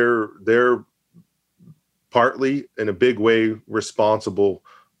 They're partly in a big way responsible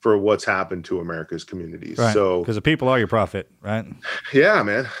for what's happened to America's communities. Right. So because the people are your profit, right? Yeah,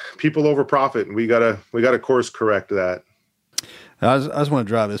 man, people over profit, and we gotta course correct that. I just want to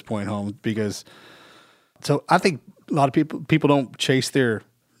drive this point home because, so I think a lot of people don't chase their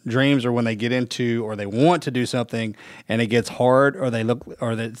dreams, or when they get into, or they want to do something and it gets hard, or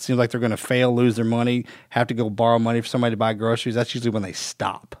it seems like they're going to fail, lose their money, have to go borrow money for somebody to buy groceries. That's usually when they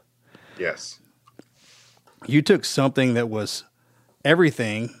stop. Yes. You took something that was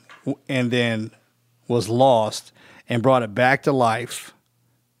everything and then was lost and brought it back to life.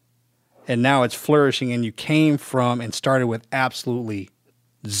 And now it's flourishing, and you came from and started with absolutely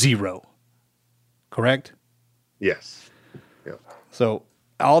zero. Correct? Yes. Yeah. So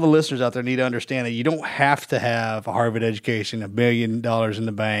all the listeners out there need to understand that you don't have to have a Harvard education, $1 billion in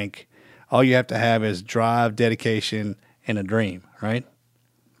the bank. All you have to have is drive, dedication, and a dream, right?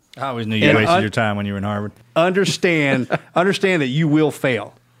 I always knew you wasted your time when you were in Harvard. Understand that you will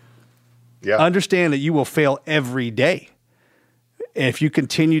fail. Yeah. Understand that you will fail every day. And if you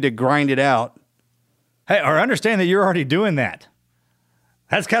continue to grind it out. Hey, or understand that you're already doing that.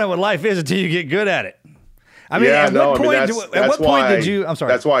 That's kind of what life is until you get good at it. I mean, at what point did you? I'm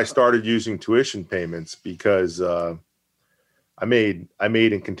sorry. That's why I started using tuition payments, because I made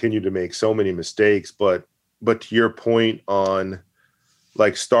and continue to make so many mistakes. But to your point on,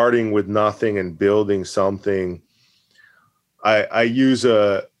 like, starting with nothing and building something, I use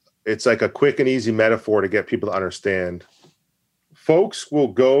it's like a quick and easy metaphor to get people to understand. Folks will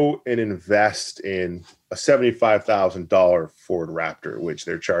go and invest in a $75,000 Ford Raptor, which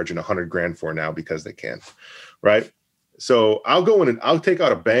they're charging $100,000 for now because they can, right? So I'll go in and I'll take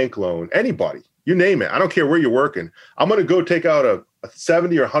out a bank loan. Anybody, you name it. I don't care where you're working. I'm going to go take out a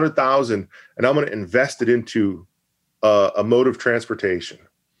 70 or 100,000, and I'm going to invest it into a mode of transportation.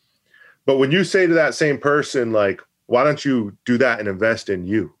 But when you say to that same person, like, why don't you do that and invest in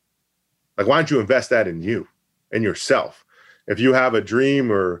you? Like, why don't you invest that in you and yourself? If you have a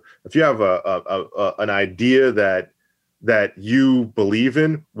dream, or if you have an idea that you believe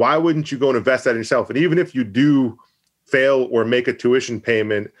in, why wouldn't you go and invest that in yourself? And even if you do fail or make a tuition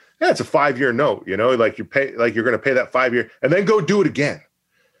payment, it's a 5-year note, like you're going to pay that 5 year and then go do it again,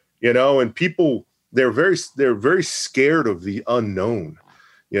 and people, they're very scared of the unknown,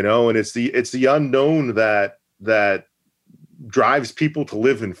 and it's the unknown that drives people to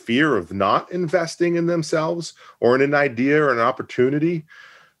live in fear of not investing in themselves or in an idea or an opportunity.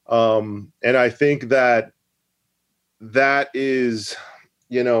 And I think that is,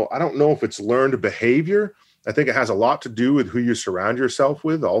 I don't know if it's learned behavior. I think it has a lot to do with who you surround yourself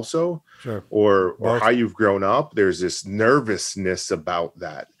with also, sure, or how you've grown up. There's this nervousness about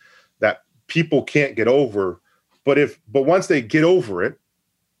that people can't get over. But once they get over it,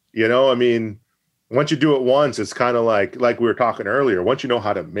 once you do it once, it's kind of like we were talking earlier. Once you know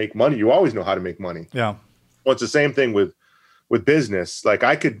how to make money, you always know how to make money. Yeah. Well, it's the same thing with business. Like,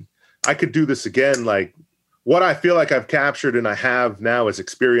 I could do this again. Like, what I feel like I've captured and I have now is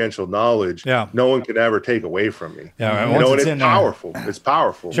experiential knowledge. Yeah. No one can ever take away from me. Yeah. And it's powerful. It's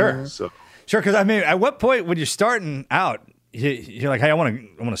powerful. Sure. So. Sure. Because I mean, at what point when you're starting out, you're like, hey, I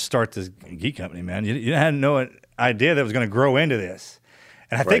want to start this geek company, man. You had no idea that it was going to grow into this.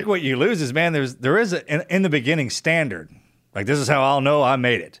 And I think what you lose is, man, there is in the beginning standard. Like, this is how I'll know I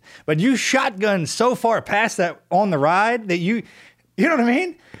made it. But you shotgun so far past that on the ride that you know what I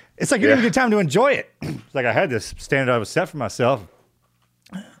mean? It's like you didn't get time to enjoy it. It's like I had this standard I was set for myself.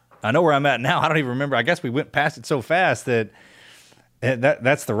 I know where I'm at now. I don't even remember. I guess we went past it so fast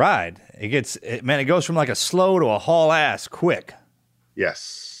that's the ride. It goes from like a slow to a haul ass quick.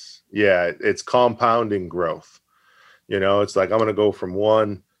 Yes. Yeah. It's compounding growth. It's like, I'm going to go from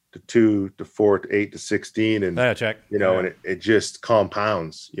 1 to 2 to 4 to 8 to 16, and check. And it just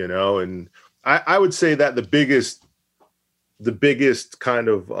compounds, and I would say that the biggest kind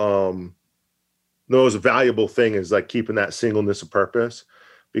of most valuable thing is like keeping that singleness of purpose,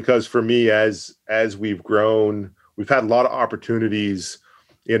 because for me, as we've grown, we've had a lot of opportunities,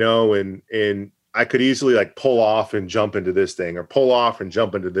 and I could easily like pull off and jump into this thing, or pull off and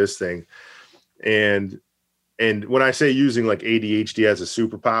jump into this thing. And when I say using like ADHD as a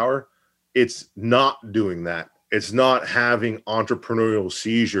superpower, it's not doing that. It's not having entrepreneurial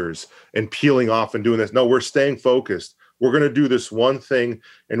seizures and peeling off and doing this. No, we're staying focused. We're going to do this one thing,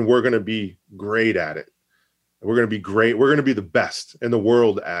 and we're going to be great at it. We're going to be great. We're going to be the best in the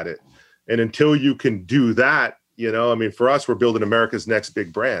world at it. And until you can do that, for us, we're building America's next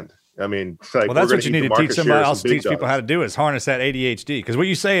big brand. Like, well, that's what you need to teach somebody else, teach people how to do, is harness that ADHD. Because what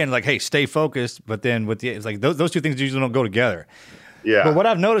you're saying, like, hey, stay focused, but then it's like those two things usually don't go together. Yeah. But what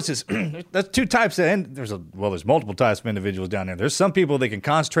I've noticed is there's two types there's multiple types of individuals down there. There's some people that can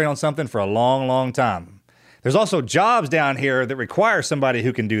concentrate on something for a long, long time. There's also jobs down here that require somebody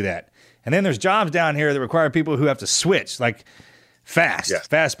who can do that. And then there's jobs down here that require people who have to switch, like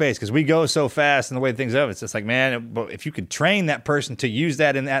fast paced, because we go so fast and the way things are. It's just like, man, if you could train that person to use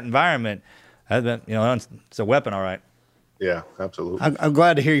that in that environment, it's a weapon, all right. Yeah, absolutely. I'm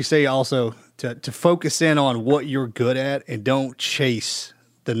glad to hear you say also to focus in on what you're good at and don't chase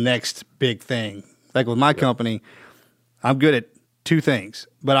the next big thing. Like with my company, I'm good at two things,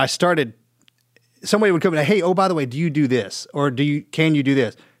 but I started. Somebody would come and, hey, oh, by the way, do you do this? Or can you do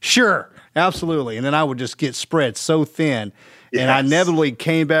this? Sure, absolutely. And then I would just get spread so thin. Yes. And I inevitably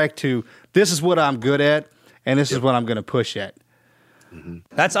came back to, this is what I'm good at, and this is what I'm going to push at. Mm-hmm.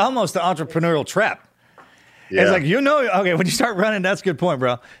 That's almost the entrepreneurial trap. Yeah. It's like, okay, when you start running, that's a good point,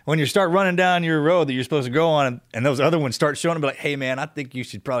 bro. When you start running down your road that you're supposed to go on, and those other ones start showing up, like, hey, man, I think you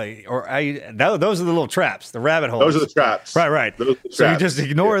should probably, those are the little traps, the rabbit holes. Those are the traps. Right. So you just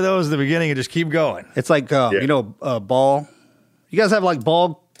ignore those at the beginning and just keep going. It's like, ball. You guys have like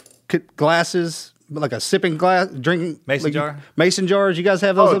ball glasses, like a sipping glass, drinking mason jars. You guys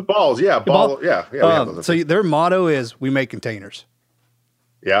have those? Oh, balls, yeah, So their motto is, we make containers.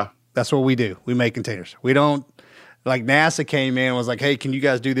 Yeah. That's what we do. We make containers. We don't, like NASA came in and was like, hey, can you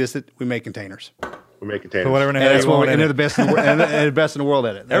guys do this? We make containers. We make containers. So whatever the hell you want, and they're the best in the world, and they're the best in the world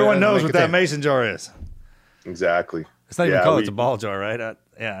at it. Everyone knows what that mason jar is. Exactly. It's not even called, it's a ball jar, right?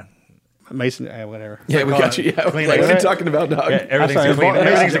 Mason, whatever. Yeah, we got you. Yeah, what are you talking about, dog? Yeah, everything's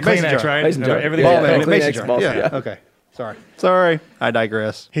a Kleenex, right? Mason jar. Everything's mason jar. Yeah. Okay. Sorry. I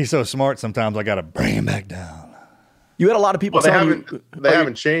digress. He's so smart. Sometimes I got to bring him back down. You had a lot of people. They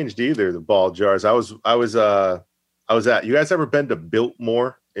haven't changed either. The ball jars. I was at. You guys ever been to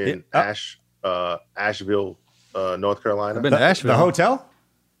Biltmore in Asheville, North Carolina? I've been to Asheville. The hotel?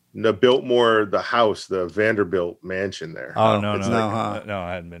 No, Biltmore, the house, the Vanderbilt mansion there. Oh no,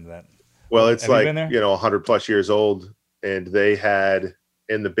 I hadn't been to that. Well, it's like 100+ years old, and they had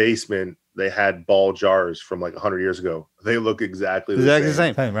in the basement. They had ball jars from like 100 years ago. They look exactly the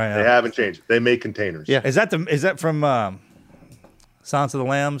same. Right? They haven't changed. They make containers. Yeah. Is that from Silence of the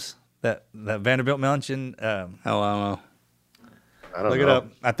Lambs? That Vanderbilt mansion? I don't know. I don't know. Look it up.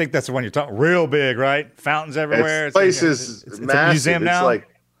 I think that's the one you're talking. Real big, right? Fountains everywhere. This place is massive. It's a museum now. It's like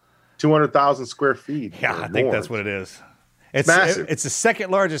 200,000 square feet. Yeah, I think that's what it is. It's massive. It's the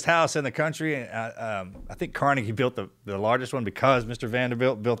second largest house in the country. I think Carnegie built the largest one because Mr.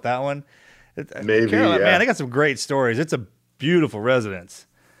 Vanderbilt built that one. Maybe, man, they got some great stories. It's a beautiful residence.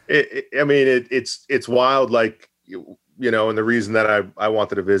 It's wild. Like, and the reason that I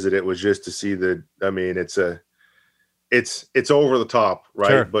wanted to visit it was just to see it's over the top, right?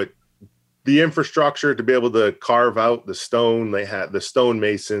 Sure. But the infrastructure to be able to carve out the stone, they had the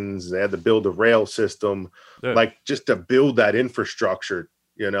stonemasons, they had to build a rail system, like just to build that infrastructure,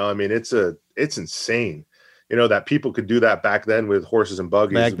 it's insane. That people could do that back then with horses and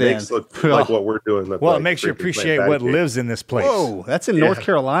buggies. It makes it look like what we're doing. Well, it makes you appreciate what lives in this place. Whoa, that's in North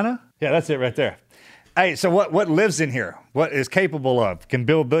Carolina? Yeah, that's it right there. Hey, so what lives in here? What is capable of? Can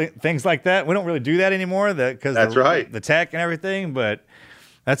build things like that? We don't really do that anymore because that's right. The tech and everything, but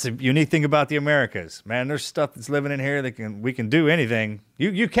that's a unique thing about the Americas. Man, there's stuff that's living in here we can do anything.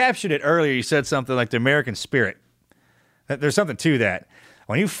 You captured it earlier. You said something like the American spirit. There's something to that.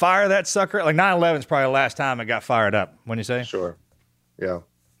 When you fire that sucker, like 9/11 is probably the last time it got fired up. Wouldn't you say? Sure. Yeah.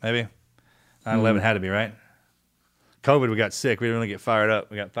 Maybe. 9/11 had to be, right? COVID, we got sick. We didn't really get fired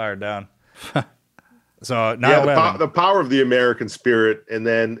up. We got fired down. So 9/11. The power of the American spirit, and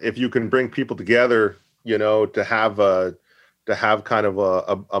then if you can bring people together, to to have kind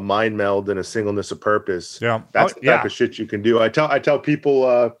of a mind meld and a singleness of purpose. Yeah. That's the type of shit you can do. I tell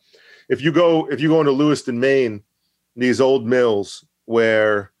people, if you go into Lewiston, Maine, these old mills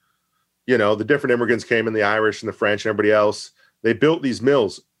where, you know, the different immigrants came in, the Irish and the French and everybody else, they built these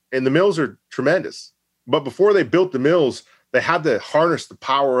mills, and the mills are tremendous. But before they built the mills, they had to harness the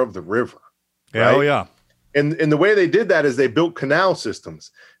power of the river. Yeah. Right? Oh yeah. And the way they did that is they built canal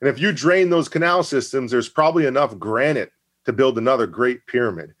systems. And if you drain those canal systems, there's probably enough granite to build another great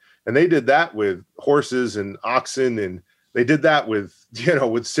pyramid. And they did that with horses and oxen, and they did that with, you know,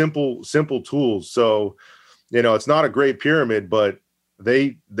 with simple tools. So, you know, it's not a great pyramid, but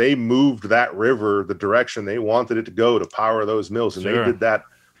they moved that river the direction they wanted it to go to power those mills. And they did that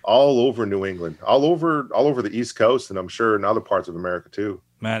all over New England, all over the East Coast, and I'm sure in other parts of America too.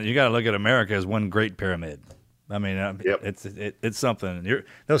 Man, you got to look at America as one great pyramid. I mean, it's something.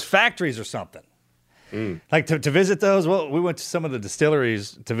 Those factories are something. Like to visit those. Well, we went to some of the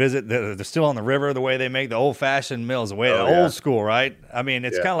distilleries to visit. They're still on the river. The way they make the old fashioned mills, the way old school, right? I mean,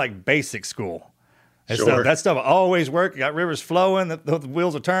 it's kind of like basic school. That stuff always worked. You got rivers flowing. The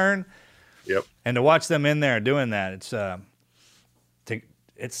wheels will turn. Yep. And to watch them in there doing that,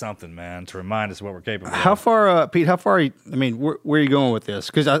 it's something, man, to remind us what we're capable of. How far, Pete? How far? Where are you going with this?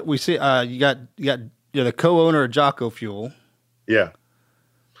 Because we see you're the co-owner of Jocko Fuel. Yeah.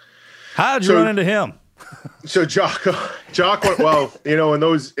 How did you run into him? So Jocko, well, you know, in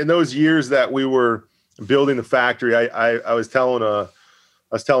those years that we were building the factory, I was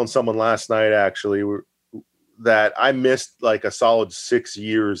telling someone last night actually that I missed like a solid 6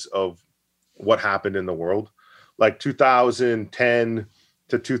 years of what happened in the world. Like 2010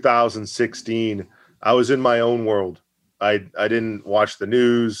 to 2016, I was in my own world. I didn't watch the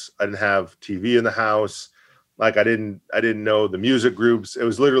news. I didn't have TV in the house. Like I didn't know the music groups. It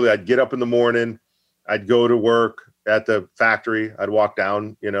was literally, I'd get up in the morning, I'd go to work at the factory. I'd walk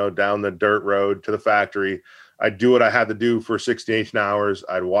down the dirt road to the factory. I'd do what I had to do for 16, 18 hours.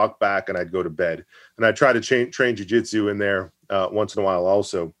 I'd walk back and I'd go to bed. And I'd try to train jiu-jitsu in there once in a while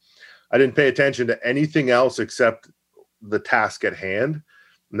also. I didn't pay attention to anything else except the task at hand.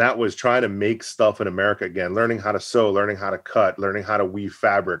 And that was trying to make stuff in America again, learning how to sew, learning how to cut, learning how to weave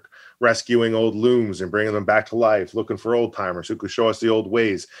fabric, rescuing old looms and bringing them back to life, looking for old timers who could show us the old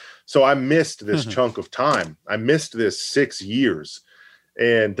ways. So I missed this chunk of time. I missed this 6 years.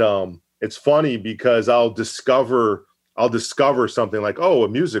 And it's funny because I'll discover something like, oh, a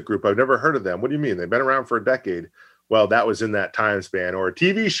music group. I've never heard of them. What do you mean? They've been around for a decade. Well, that was in that time span. Or a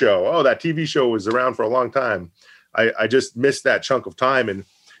TV show. Oh, that TV show was around for a long time. I just missed that chunk of time. And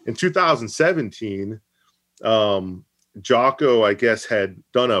in 2017, Jocko, I guess, had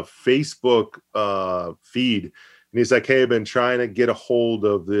done a Facebook feed, and he's like, "Hey, I've been trying to get a hold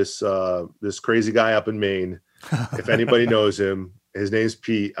of this crazy guy up in Maine. If anybody knows him, his name's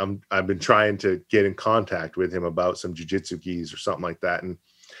Pete. I've been trying to get in contact with him about some jiu-jitsu gis or something like that."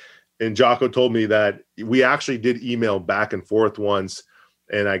 And Jocko told me that we actually did email back and forth once,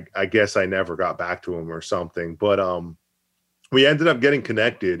 and I guess I never got back to him or something. But we ended up getting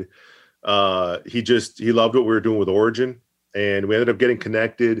connected. He loved what we were doing with Origin, and we ended up getting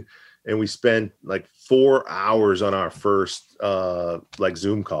connected, and we spent like 4 hours on our first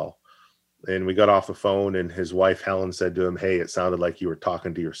Zoom call. And we got off the phone, and his wife Helen said to him, "Hey, it sounded like you were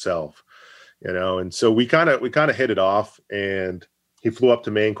talking to yourself," you know. And so we kind of hit it off, and he flew up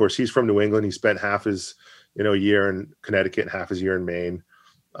to Maine. Of course, he's from New England. He spent half his year in Connecticut and half his year in Maine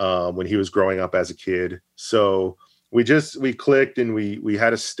when he was growing up as a kid. So we clicked, and we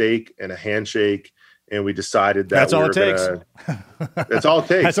had a steak and a handshake, and we decided that that's all it takes. That's all it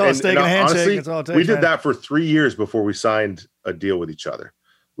takes. That's all a steak and a handshake. Honestly, that's all it takes, we did that for 3 years before we signed a deal with each other.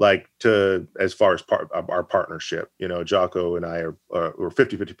 Like as far as our partnership, Jocko and I are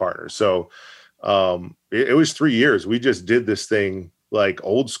 50-50 partners. So it was 3 years. We just did this thing like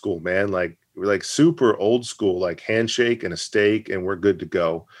old school, man. Like we're like super old school, like handshake and a steak, and we're good to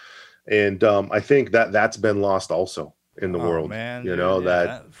go. And I think that's been lost also in the world, man. All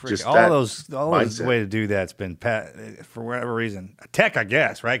those way to do that's been for whatever reason, tech, I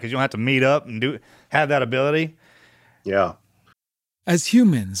guess, right? Because you don't have to meet up and have that ability. Yeah. As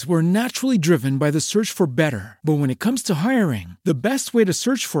humans, we're naturally driven by the search for better. But when it comes to hiring, the best way to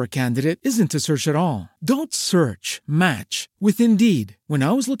search for a candidate isn't to search at all. Don't search, match with Indeed. When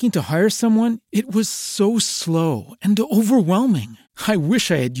I was looking to hire someone, it was so slow and overwhelming. I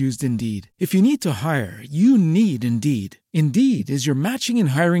wish I had used Indeed. If you need to hire, you need Indeed. Indeed is your matching and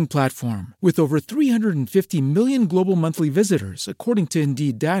hiring platform with over 350 million global monthly visitors, according to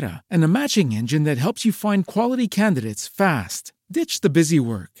Indeed data, and a matching engine that helps you find quality candidates fast. Ditch the busy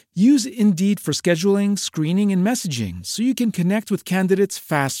work. Use Indeed for scheduling, screening, and messaging so you can connect with candidates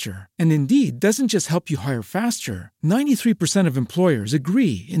faster. And Indeed doesn't just help you hire faster. 93% of employers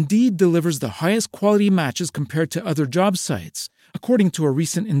agree Indeed delivers the highest quality matches compared to other job sites, according to a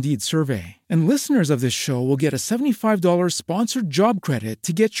recent Indeed survey. And listeners of this show will get a $75 sponsored job credit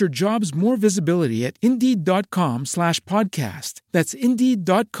to get your jobs more visibility at Indeed.com/podcast. That's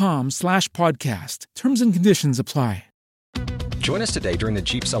Indeed.com/podcast. Terms and conditions apply. Join us today during the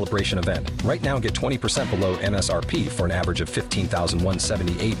Jeep Celebration event. Right now, get 20% below MSRP for an average of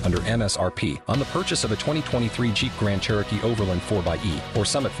 $15,178 under MSRP on the purchase of a 2023 Jeep Grand Cherokee Overland 4xE or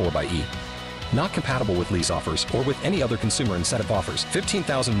Summit 4xE. Not compatible with lease offers or with any other consumer incentive offers.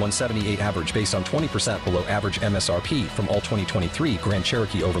 $15,178 average based on 20% below average MSRP from all 2023 Grand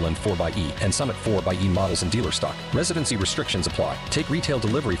Cherokee Overland 4xE and Summit 4xE models in dealer stock. Residency restrictions apply. Take retail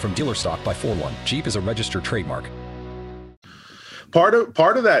delivery from dealer stock by 4/1. Jeep is a registered trademark. Part of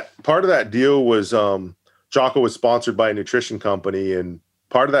that deal was Jocko was sponsored by a nutrition company, and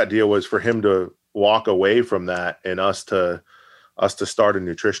part of that deal was for him to walk away from that and us to start a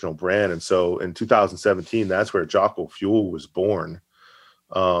nutritional brand. And so in 2017, that's where Jocko Fuel was born.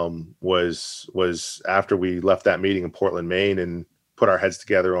 Was after we left that meeting in Portland, Maine, and put our heads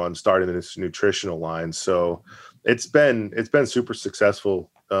together on starting this nutritional line. So it's been super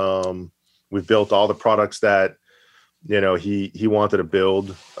successful. We've built all the products that he wanted to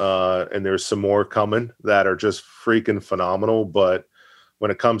build, and there's some more coming that are just freaking phenomenal. But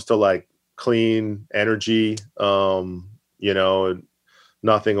when it comes to like clean energy,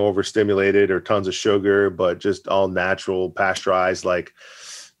 nothing overstimulated or tons of sugar, but just all natural, pasteurized, like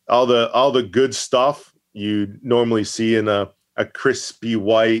all the good stuff you normally see in a crispy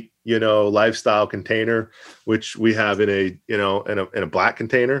white, lifestyle container, which we have in a black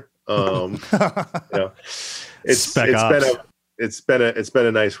container. It's been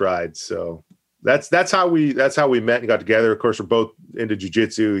a nice ride. So that's how we met and got together. Of course, we're both into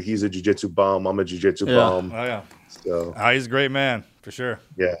jiu-jitsu. He's a jiu-jitsu bum. I'm a jiu-jitsu bum. Oh yeah. So he's a great man for sure.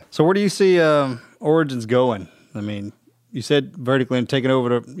 Yeah. So where do you see Origins going? I mean, you said vertically and taking over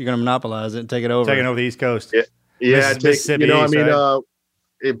you're going to monopolize it and take it over. Taking over the East Coast. Yeah. Mississippi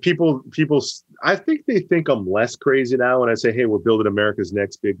East, people, I think they think I'm less crazy now when I say, hey, we're building America's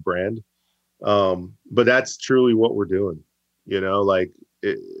next big brand. But that's truly what we're doing,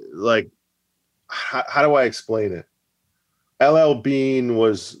 how do I explain it? LL Bean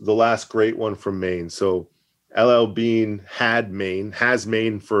was the last great one from Maine. So LL Bean has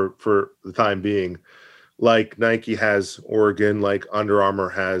Maine for the time being, like Nike has Oregon, like Under Armour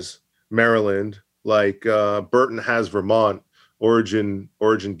has Maryland, like Burton has Vermont. Origin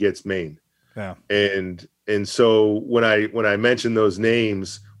gets Maine. Yeah. And so when I mention those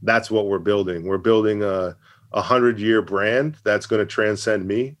names, that's what we're building. We're building a 100-year brand that's going to transcend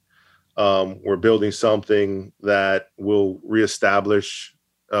me. We're building something that will reestablish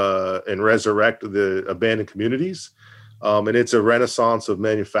and resurrect the abandoned communities. And it's a renaissance of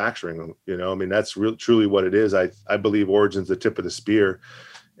manufacturing. That's truly what it is. I believe Origin's the tip of the spear.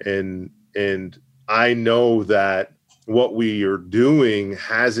 And I know that what we are doing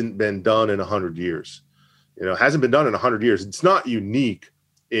hasn't been done in 100 years. Hasn't been done in 100 years. It's not unique.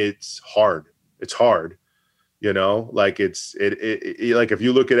 It's hard. Like like if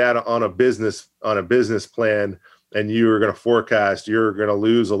you look at it on a business plan and you are going to forecast, you're going to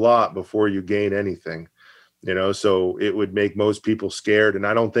lose a lot before you gain anything, so it would make most people scared. And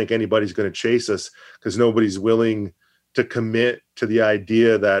I don't think anybody's going to chase us because nobody's willing to commit to the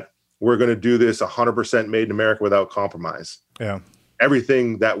idea that we're going to do this 100% made in America without compromise. Yeah.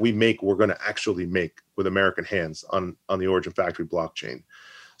 Everything that we make, we're going to actually make with American hands on the Origin Factory blockchain.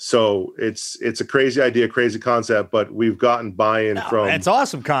 So it's a crazy idea, crazy concept, but we've gotten buy-in from. It's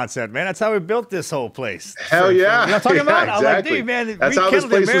awesome concept, man. That's how we built this whole place. Hell yeah. You know what I'm talking about? Exactly. I'm like, dude, man, that's how this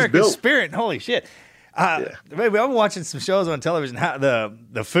place was built. Spirit. Holy shit. I've been watching some shows on television, how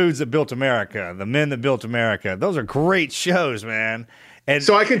the foods that built America, the men that built America. Those are great shows, man. And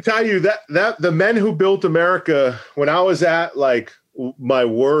so I can tell you that the men who built America, when I was at like my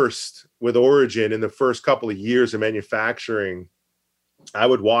worst with Origin in the first couple of years of manufacturing, I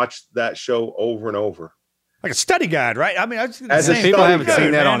would watch that show over and over. Like a study guide, right? I mean, as if people haven't seen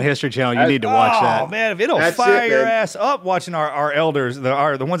that on History Channel, you need to watch that. Oh man, if it'll fire your ass up watching our elders,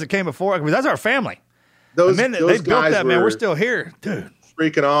 the ones that came before, because that's our family. Those men they built that, man. We're still here, dude.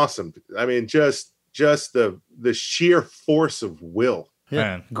 Freaking awesome. I mean, just the sheer force of will. Yeah.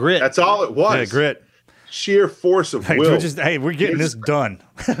 Man. Grit. That's all it was. Yeah, grit. Sheer force of will. We're getting this done.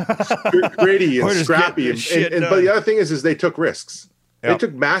 Gritty and scrappy. But the other thing is they took risks. Yep. They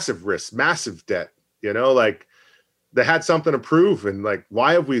took massive risks, massive debt. They had something to prove, and like,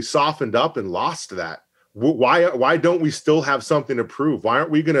 why have we softened up and lost that? Why don't we still have something to prove? Why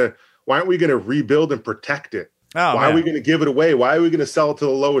aren't we gonna rebuild and protect it? Why are we gonna give it away? Why are we gonna sell it to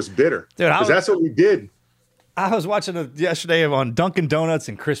the lowest bidder? Because that's what we did. I was watching it yesterday on Dunkin' Donuts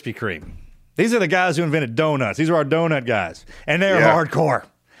and Krispy Kreme. These are the guys who invented donuts. These are our donut guys, and they're hardcore.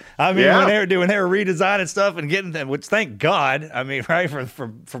 I mean, when they were redesigning stuff and getting them, which thank God, I mean, right, for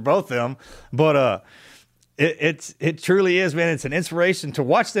both of them. But it truly is, man. It's an inspiration to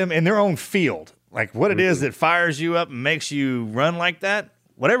watch them in their own field. Like what it is that fires you up and makes you run like that.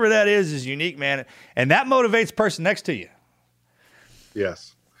 Whatever that is unique, man. And that motivates the person next to you.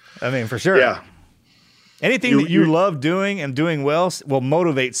 Yes. I mean, for sure. Yeah. Anything that you love doing and doing well will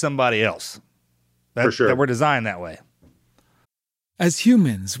motivate somebody else. For sure. That we're designed that way. As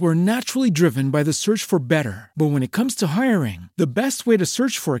humans, we're naturally driven by the search for better. But when it comes to hiring, the best way to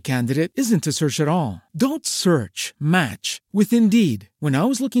search for a candidate isn't to search at all. Don't search, match with Indeed. When I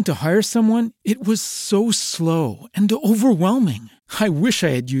was looking to hire someone, it was so slow and overwhelming. I wish I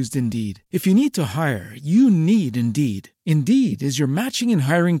had used Indeed. If you need to hire, you need Indeed. Indeed is your matching and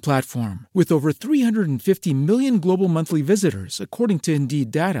hiring platform with over 350 million global monthly visitors, according to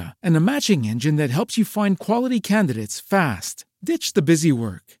Indeed data, and a matching engine that helps you find quality candidates fast. Ditch the busy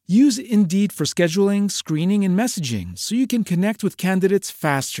work. Use Indeed for scheduling, screening, and messaging so you can connect with candidates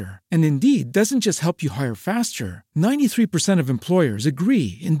faster. And Indeed doesn't just help you hire faster. 93% of employers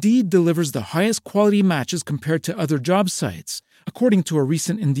agree Indeed delivers the highest quality matches compared to other job sites, according to a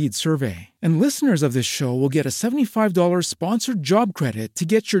recent Indeed survey. And listeners of this show will get a $75 sponsored job credit to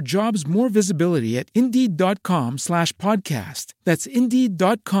get your jobs more visibility at Indeed.com/podcast. That's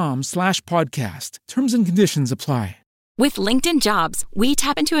Indeed.com/podcast. Terms and conditions apply. With LinkedIn Jobs, we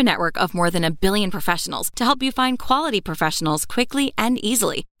tap into a network of more than 1 billion professionals to help you find quality professionals quickly and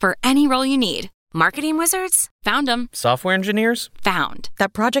easily for any role you need. Marketing wizards? Found them. Software engineers? Found.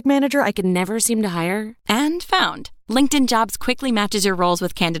 That project manager I could never seem to hire? And found. LinkedIn Jobs quickly matches your roles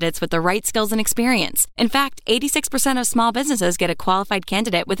with candidates with the right skills and experience. In fact, 86% of small businesses get a qualified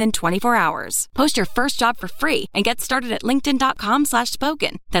candidate within 24 hours. Post your first job for free and get started at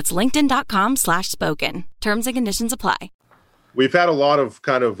linkedin.com/spoken. That's linkedin.com/spoken. Terms and conditions apply. We've had a lot of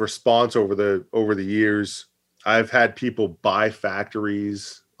kind of response over the years. I've had people buy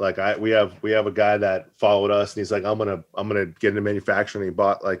factories. Like we have a guy that followed us, and he's like, I'm gonna get into manufacturing. And he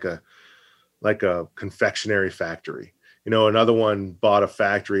bought like a confectionery factory. You know, another one bought a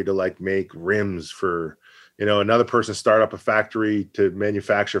factory to like make rims for, you know, another person started up a factory to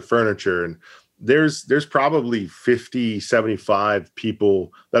manufacture furniture. And there's probably 50, 75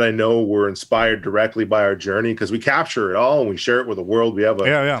 people that I know were inspired directly by our journey, because we capture it all and we share it with the world. We have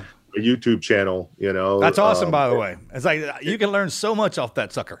a YouTube channel, you know. That's awesome, by the way. It's like you can learn so much off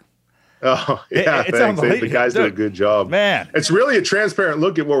that sucker. Oh, yeah. It's unbelievable. The guys do a good job. Man. It's really a transparent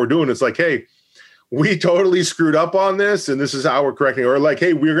look at what we're doing. It's like, hey, we totally screwed up on this, and this is how we're correcting it. Or like,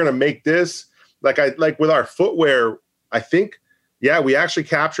 hey, we're gonna make this. Like with our footwear, I think, we actually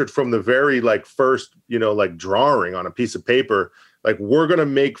captured from the very like first, you know, like drawing on a piece of paper, like we're gonna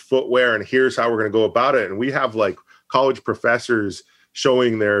make footwear and here's how we're gonna go about it. And we have like college professors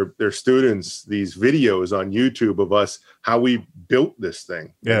showing their students these videos on YouTube of us, how we built this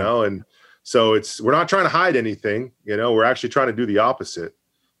thing, you know? And so we're not trying to hide anything, you know, we're actually trying to do the opposite.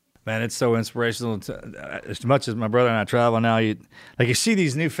 Man, it's so inspirational. As much as my brother and I travel now, you see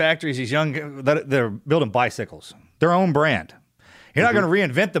these new factories, these young, they're building bicycles, their own brand. You're not going to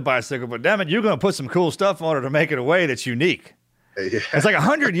reinvent the bicycle, but damn it, you're going to put some cool stuff on it to make it a way that's unique. Yeah. It's like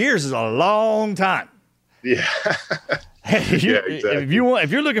 100 years is a long time. Yeah. Exactly.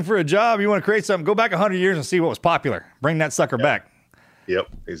 If you're looking for a job, you want to create something, go back 100 years and see what was popular. Bring that sucker back. Yep,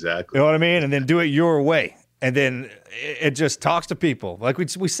 exactly. You know what I mean? And then do it your way. And then it just talks to people. Like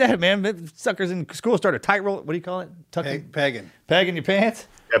we said, man, suckers in school start a tightrope. What do you call it? Pegging. Pegging your pants?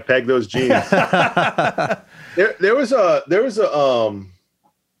 Yeah, peg those jeans. There was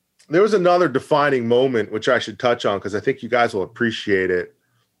another defining moment, which I should touch on because I think you guys will appreciate it.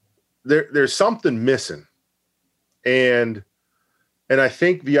 There's something missing. And I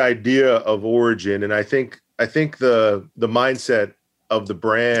think the idea of origin, and I think the mindset of the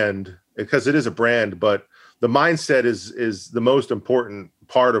brand, because it is a brand, but the mindset is the most important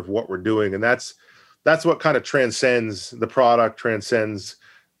part of what we're doing. And that's what kind of transcends the product, transcends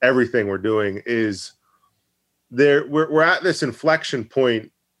everything we're doing. Is there we're at this inflection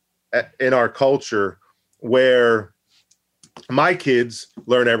point in our culture where my kids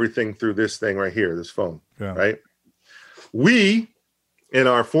learn everything through this thing right here, this phone, right? We, in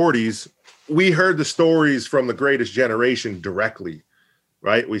our 40s, we heard the stories from the greatest generation directly,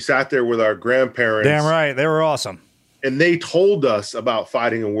 right? We sat there with our grandparents. Damn right. They were awesome. And they told us about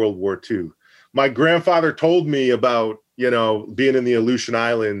fighting in World War II. My grandfather told me about, being in the Aleutian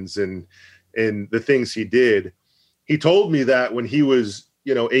Islands and the things he did. He told me that when he was,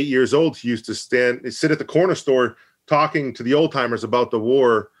 8 years old, he used to sit at the corner store talking to the old timers about the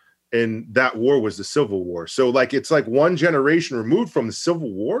war. And that war was the Civil War. So it's like one generation removed from the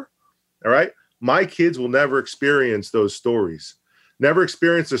Civil War. All right. My kids will never experience those stories, never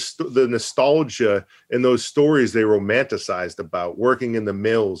experience the nostalgia in those stories they romanticized about working in the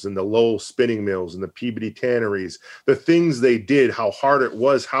mills and the Lowell spinning mills and the Peabody tanneries, the things they did, how hard it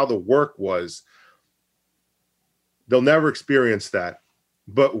was, how the work was. They'll never experience that.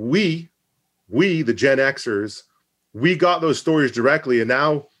 But we, the Gen Xers, we got those stories directly. And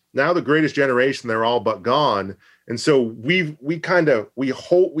now the greatest generation, they're all but gone. And so we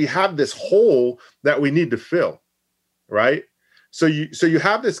have this hole that we need to fill, right? So you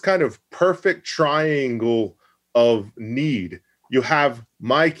have this kind of perfect triangle of need. You have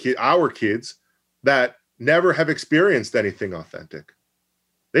our kids that never have experienced anything authentic.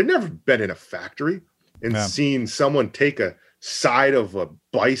 They've never been in a factory and seen someone take a side of a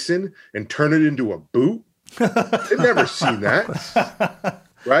bison and turn it into a boot. They've never seen that.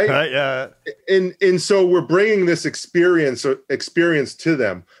 Right. Yeah. And so we're bringing this experience to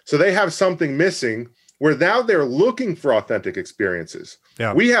them. So they have something missing where now they're looking for authentic experiences.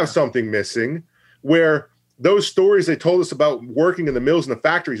 Yeah. We have something missing where those stories they told us about working in the mills and the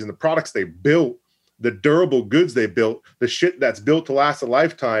factories and the products they built, the durable goods they built, the shit that's built to last a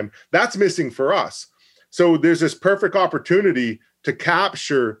lifetime, that's missing for us. So there's this perfect opportunity to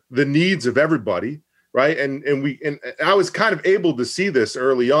capture the needs of everybody. Right. And I was kind of able to see this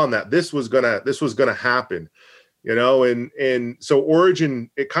early on that this was gonna happen, and so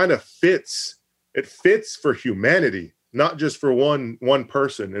Origin, it kind of fits for humanity, not just for one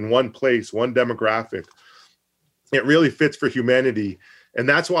person in one place, one demographic. It really fits for humanity. And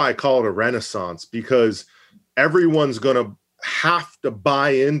that's why I call it a renaissance, because everyone's gonna have to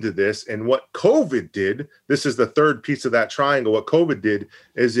buy into this. And what COVID did, this is the third piece of that triangle. What COVID did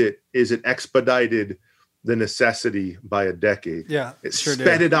is it expedited the necessity by a decade. Yeah, it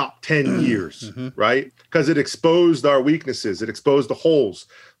sped it up 10 years, right? Because it exposed our weaknesses. It exposed the holes.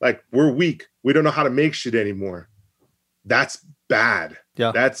 Like, we're weak. We don't know how to make shit anymore. That's bad.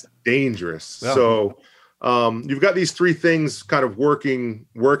 Yeah, that's dangerous. Yeah. So you've got these three things kind of working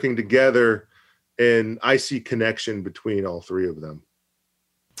together. And I see connection between all three of them.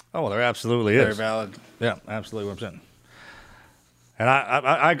 Oh, well, there absolutely is. Very valid. Yeah, absolutely what I'm saying. And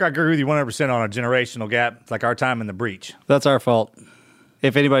I agree with you 100% on a generational gap. It's like our time in the breach. That's our fault.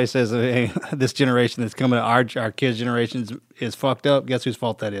 If anybody says, hey, this generation that's coming, our kids' generation is fucked up, guess whose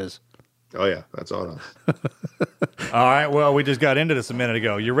fault that is? Oh, yeah, that's on us. All right, well, we just got into this a minute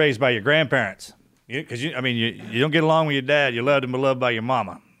ago. You're raised by your grandparents. Because you don't get along with your dad. You love them, but loved by your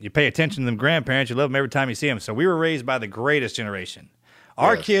mama. You pay attention to them grandparents. You love them every time you see them. So we were raised by the greatest generation.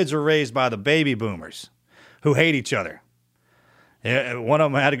 Our kids were raised by the baby boomers who hate each other. One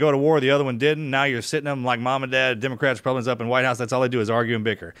of them had to go to war. The other one didn't. Now you're sitting them like mom and dad, Democrats, Republicans up in White House. That's all they do is argue and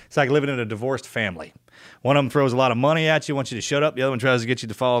bicker. It's like living in a divorced family. One of them throws a lot of money at you, wants you to shut up. The other one tries to get you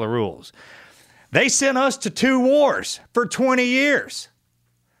to follow the rules. They sent us to 2 wars for 20 years.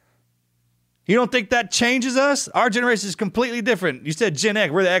 You don't think that changes us? Our generation is completely different. You said Gen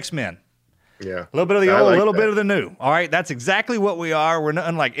X. We're the X-Men. Yeah. A little bit of the old, a little bit of the new. All right? That's exactly what we are. We're not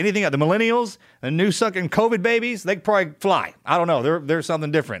unlike anything. The millennials, the new sucking COVID babies, they could probably fly. I don't know. They're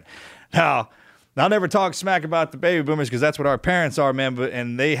something different. Now, I'll never talk smack about the baby boomers because that's what our parents are, man.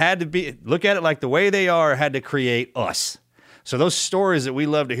 And they had to be, look at it like the way they are, had to create us. So those stories that we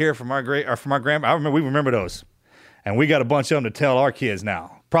love to hear from our grandma, we remember those. And we got a bunch of them to tell our kids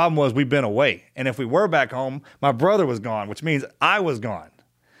now. Problem was we've been away. And if we were back home, my brother was gone, which means I was gone.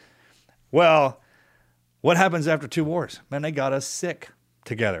 Well, what happens after 2 wars? Man, they got us sick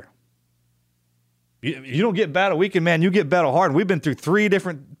together. You don't get battle weekend, man. You get battle hard. We've been through 3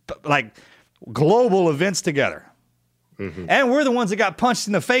 different, global events together. Mm-hmm. And we're the ones that got punched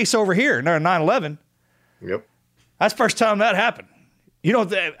in the face over here during 9/11. Yep. That's the first time that happened.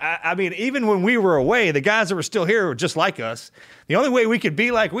 Even when we were away, the guys that were still here were just like us. The only way we could be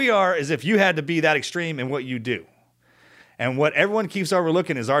like we are is if you had to be that extreme in what you do. And what everyone keeps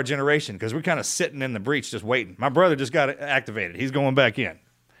overlooking is our generation, because we're kind of sitting in the breach just waiting. My brother just got activated. He's going back in.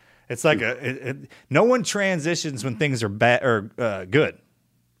 It's like no one transitions when things are bad or good.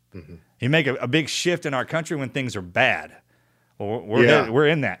 Mm-hmm. You make a big shift in our country when things are bad. Well, we're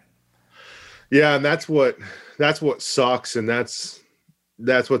in that. Yeah, and that's what sucks, and that's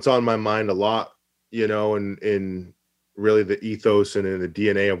what's on my mind a lot, and really the ethos and the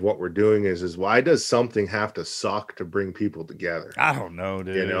DNA of what we're doing is why does something have to suck to bring people together? I don't know,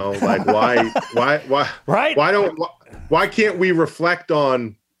 dude. You know, like why right? Why can't we reflect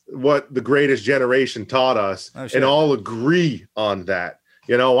on what the greatest generation taught us and all agree on that?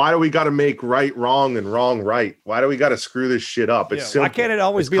 You know, why do we got to make right wrong and wrong right? Why do we got to screw this shit up? It's simple. Why can't it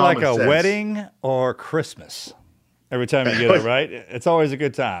always be like a wedding or Christmas? Every time you get it, right? It's always a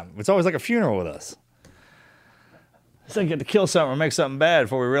good time. It's always like a funeral with us. So get to kill something or make something bad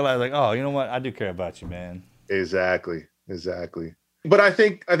before we realize, like, oh, you know what? I do care about you, man. Exactly. But I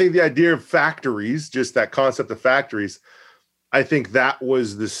think the idea of factories, just that concept of factories, I think that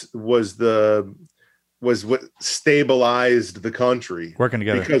was what stabilized the country. Working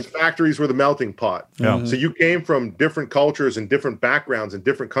together. Because factories were the melting pot. Yeah. So you came from different cultures and different backgrounds and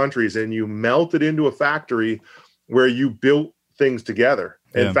different countries, and you melted into a factory where you built things together.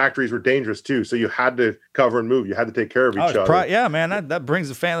 And factories were dangerous too. So you had to cover and move. You had to take care of each other. Yeah, man. That brings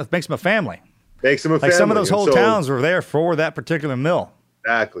a family. Makes them a family. Makes them a family. Like some of those whole towns were there for that particular mill.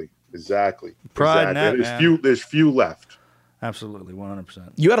 Exactly. Pride in that, there's few left. Absolutely,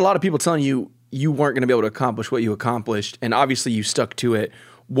 100%. You had a lot of people telling you weren't going to be able to accomplish what you accomplished, and obviously you stuck to it.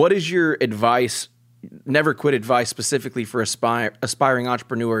 What is your advice, never quit advice, specifically for aspiring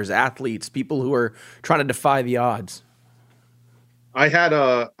entrepreneurs, athletes, people who are trying to defy the odds? I had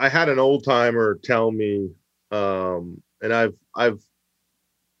an old timer tell me, and I've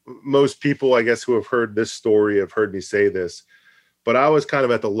most people, I guess, who have heard this story have heard me say this, but I was kind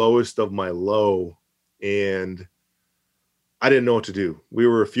of at the lowest of my low, and I didn't know what to do. We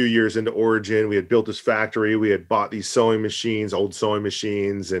were a few years into Origin. We had built this factory. We had bought these old sewing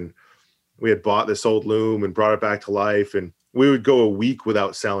machines, and we had bought this old loom and brought it back to life. And we would go a week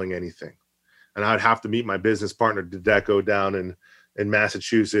without selling anything. And I'd have to meet my business partner, Dedeco, down in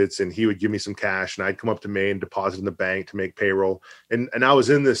Massachusetts, and he would give me some cash, and I'd come up to Maine, deposit in the bank to make payroll. And I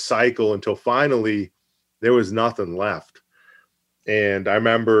was in this cycle until finally there was nothing left. And I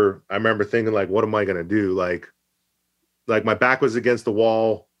remember thinking, like, what am I going to do? Like my back was against the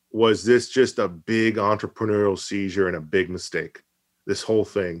wall. Was this just a big entrepreneurial seizure and a big mistake? This whole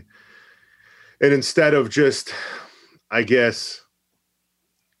thing. And instead of just, I guess,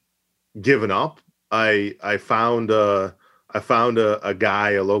 giving up, I found a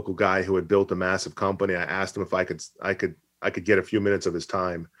guy, a local guy who had built a massive company. I asked him if I could get a few minutes of his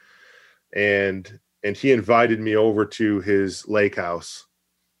time, and he invited me over to his lake house.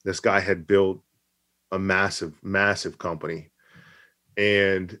 This guy had built a massive company,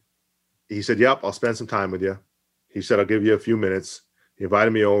 and he said, "Yep, I'll spend some time with you." He said, "I'll give you a few minutes." He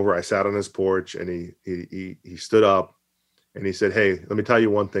invited me over. I sat on his porch, and he stood up, and he said, "Hey, let me tell you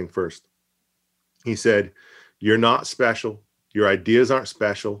one thing first." He said, "You're not special. Your ideas aren't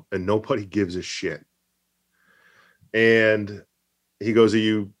special, and nobody gives a shit." And he goes, "Do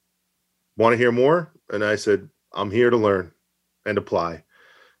you want to hear more?" And I said, "I'm here to learn and apply."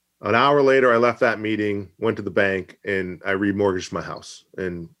 An hour later, I left that meeting, went to the bank, and I remortgaged my house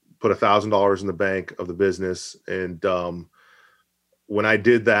and put $1,000 in the bank of the business. And when I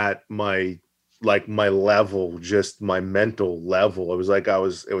did that, my level, just my mental level, it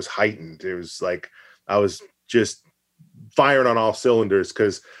was heightened. It was like I was just firing on all cylinders,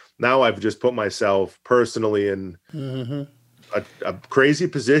 because now I've just put myself personally in a crazy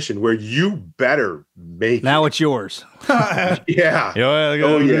position where you better make now it's yours. Yeah.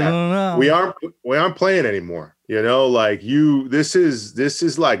 We aren't playing anymore. You know, like this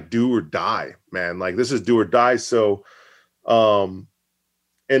is like do or die, man. Like this is do or die. So in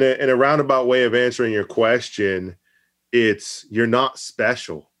a roundabout way of answering your question, it's you're not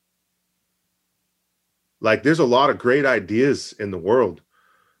special. Like there's a lot of great ideas in the world.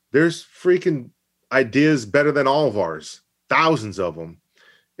 There's freaking ideas better than all of ours. Thousands of them.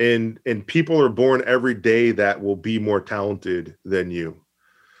 And people are born every day that will be more talented than you.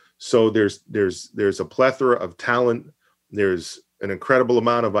 So there's a plethora of talent. There's an incredible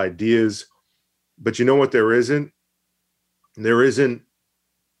amount of ideas. But you know what there isn't? There isn't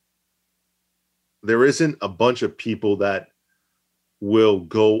a bunch of people that will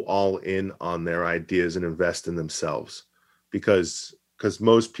go all in on their ideas and invest in themselves, because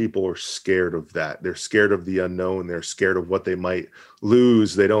most people are scared of that. They're scared of the unknown. They're scared of what they might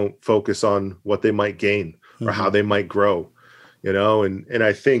lose. They don't focus on what they might gain or how they might grow, you know? And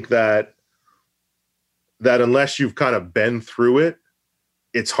I think that unless you've kind of been through it,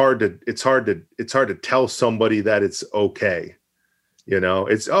 it's hard to tell somebody that it's okay. You know,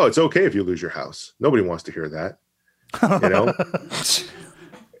 it's okay if you lose your house. Nobody wants to hear that. You know,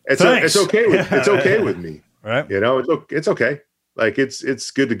 it's okay with me. Right. You know, it's okay. Like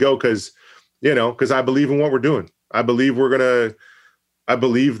it's good to go because I believe in what we're doing. I believe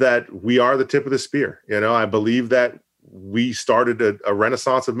that we are the tip of the spear. You know, I believe that we started a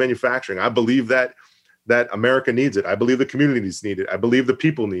renaissance of manufacturing. I believe that America needs it. I believe the communities need it. I believe the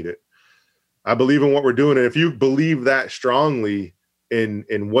people need it. I believe in what we're doing. And if you believe that strongly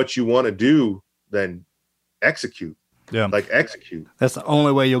in what you want to do, then execute. Yeah. Like execute. That's the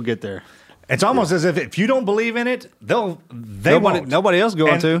only way you'll get there. It's almost as if you don't believe in it, nobody else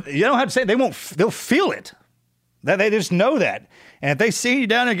going to. You don't have to say they won't. They'll feel it. That they just know that. And if they see you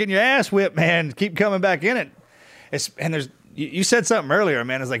down there getting your ass whipped, man, keep coming back in it. You said something earlier,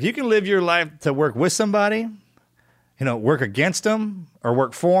 man. It's like you can live your life to work with somebody, work against them or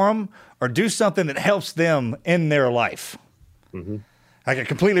work for them or do something that helps them in their life. Mm-hmm. I can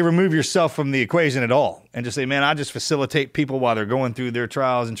completely remove yourself from the equation at all and just say, man, I just facilitate people while they're going through their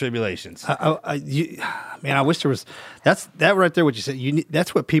trials and tribulations. I wish there was that right there. What you said,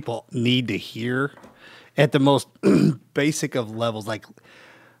 that's what people need to hear at the most basic of levels. Like,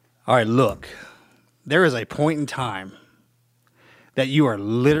 all right, look, there is a point in time that you are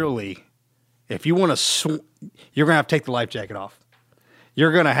literally, if you want to, you're going to have to take the life jacket off.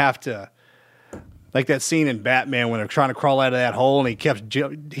 You're going to have to. Like that scene in Batman when they're trying to crawl out of that hole and he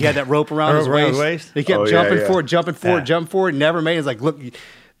had that rope around his waist. He kept jumping forward, never made it. It's like, look,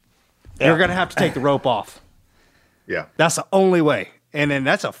 you're going to have to take the rope off. Yeah. That's the only way. And then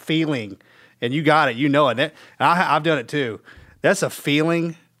that's a feeling, and you got it, you know it. I've done it too. That's a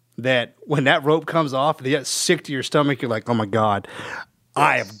feeling that when that rope comes off, you get sick to your stomach, you're like, oh my God,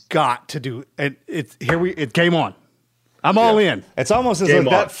 I have got to do it. It came on. I'm all in. It's almost as if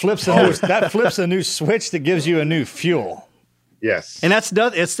that flips a new switch that gives you a new fuel. Yes. And that's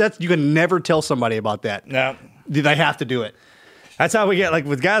you can never tell somebody about that. No. They have to do it. That's how we get, like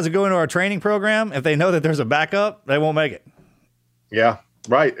with guys that go into our training program, if they know that there's a backup, they won't make it. Yeah.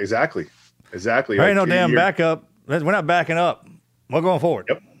 Right. Exactly. There ain't no damn backup. We're not backing up. We're going forward.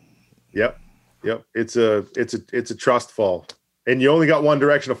 Yep. It's a trust fall. And you only got one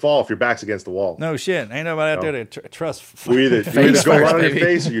direction to fall if your back's against the wall. No shit. Ain't nobody out there to trust. You either go right on your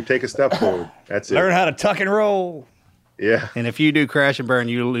face or you take a step forward. That's it. Learn how to tuck and roll. Yeah. And if you do crash and burn,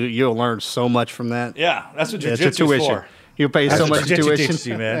 you'll learn so much from that. Yeah. That's what jiu-jitsu is for. You'll pay so much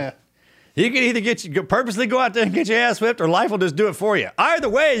tuition. You, man. Yeah. You can either purposely go out there and get your ass whipped or life will just do it for you. Either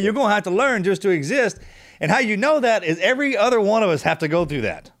way, you're going to have to learn just to exist. And how you know that is every other one of us have to go through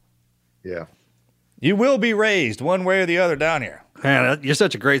that. Yeah. You will be raised one way or the other down here. Man, you're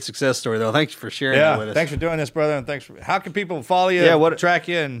such a great success story, though. Thanks for sharing that with us. Thanks for doing this, brother. And how can people follow you, track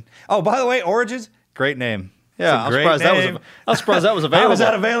you? And by the way, Origins, great name. Yeah, I'm surprised that was available. How was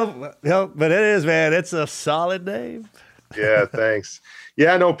that available? But it is, man. It's a solid name. Yeah, thanks.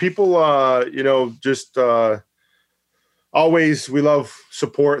 Yeah, no, people, just always, we love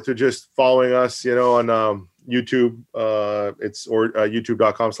support through just following us, on YouTube. It's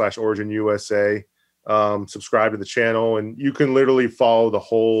youtube.com/OriginUSA. Subscribe to the channel, and you can literally follow the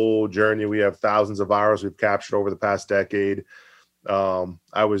whole journey. We have thousands of hours we've captured over the past decade.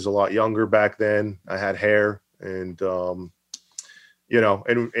 I was a lot younger back then. I had hair, and and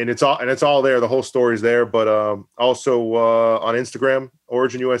it's all there. The whole story's there. But also on Instagram,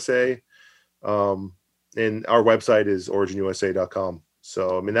 Origin USA, and our website is originusa.com.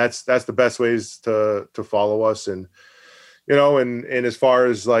 So I mean that's the best ways to follow us, and and as far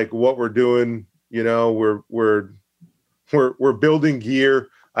as like what we're doing. We're building gear.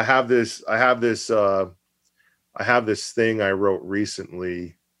 I have this thing I wrote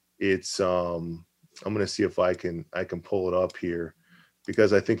recently. It's I'm going to see if I can pull it up here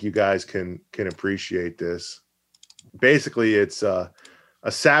because I think you guys can appreciate this. Basically, it's a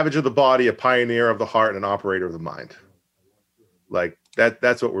savage of the body, a pioneer of the heart, and an operator of the mind. Like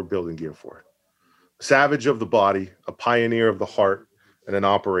that's what we're building gear for. Savage of the body, a pioneer of the heart, and an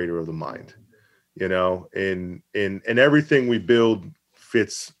operator of the mind. And everything we build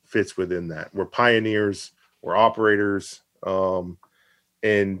fits within that. We're pioneers, we're operators, and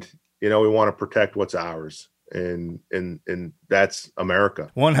we want to protect what's ours, and that's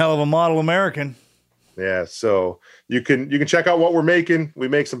America. One hell of a model American. Yeah, so you can check out what we're making. We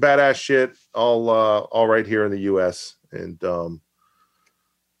make some badass shit all right here in the U.S. and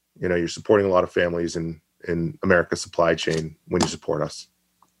you're supporting a lot of families in America's supply chain when you support us.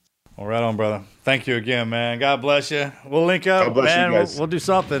 Well, right on, brother. Thank you again, man. God bless you. We'll link up, God bless man. You guys. We'll do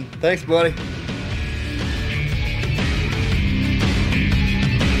something. Thanks, buddy.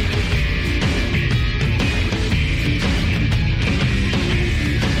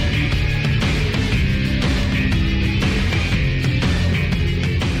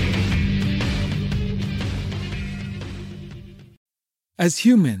 As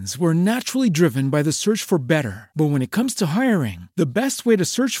humans, we're naturally driven by the search for better. But when it comes to hiring, the best way to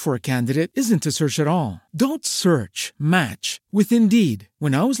search for a candidate isn't to search at all. Don't search, match with Indeed.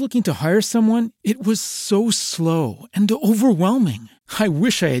 When I was looking to hire someone, it was so slow and overwhelming. I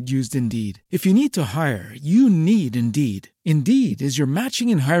wish I had used Indeed. If you need to hire, you need Indeed. Indeed is your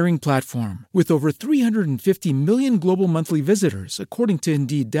matching and hiring platform with over 350 million global monthly visitors, according to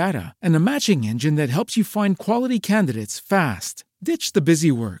Indeed data, and a matching engine that helps you find quality candidates fast. Ditch the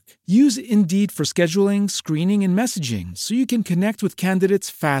busy work. Use Indeed for scheduling, screening, and messaging so you can connect with candidates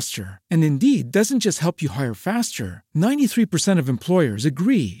faster. And Indeed doesn't just help you hire faster. 93% of employers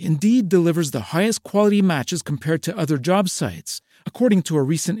agree Indeed delivers the highest quality matches compared to other job sites, according to a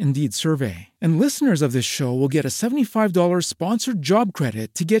recent Indeed survey. And listeners of this show will get a $75 sponsored job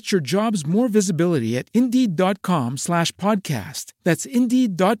credit to get your jobs more visibility at Indeed.com/podcast. That's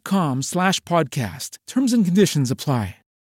Indeed.com/podcast. Terms and conditions apply.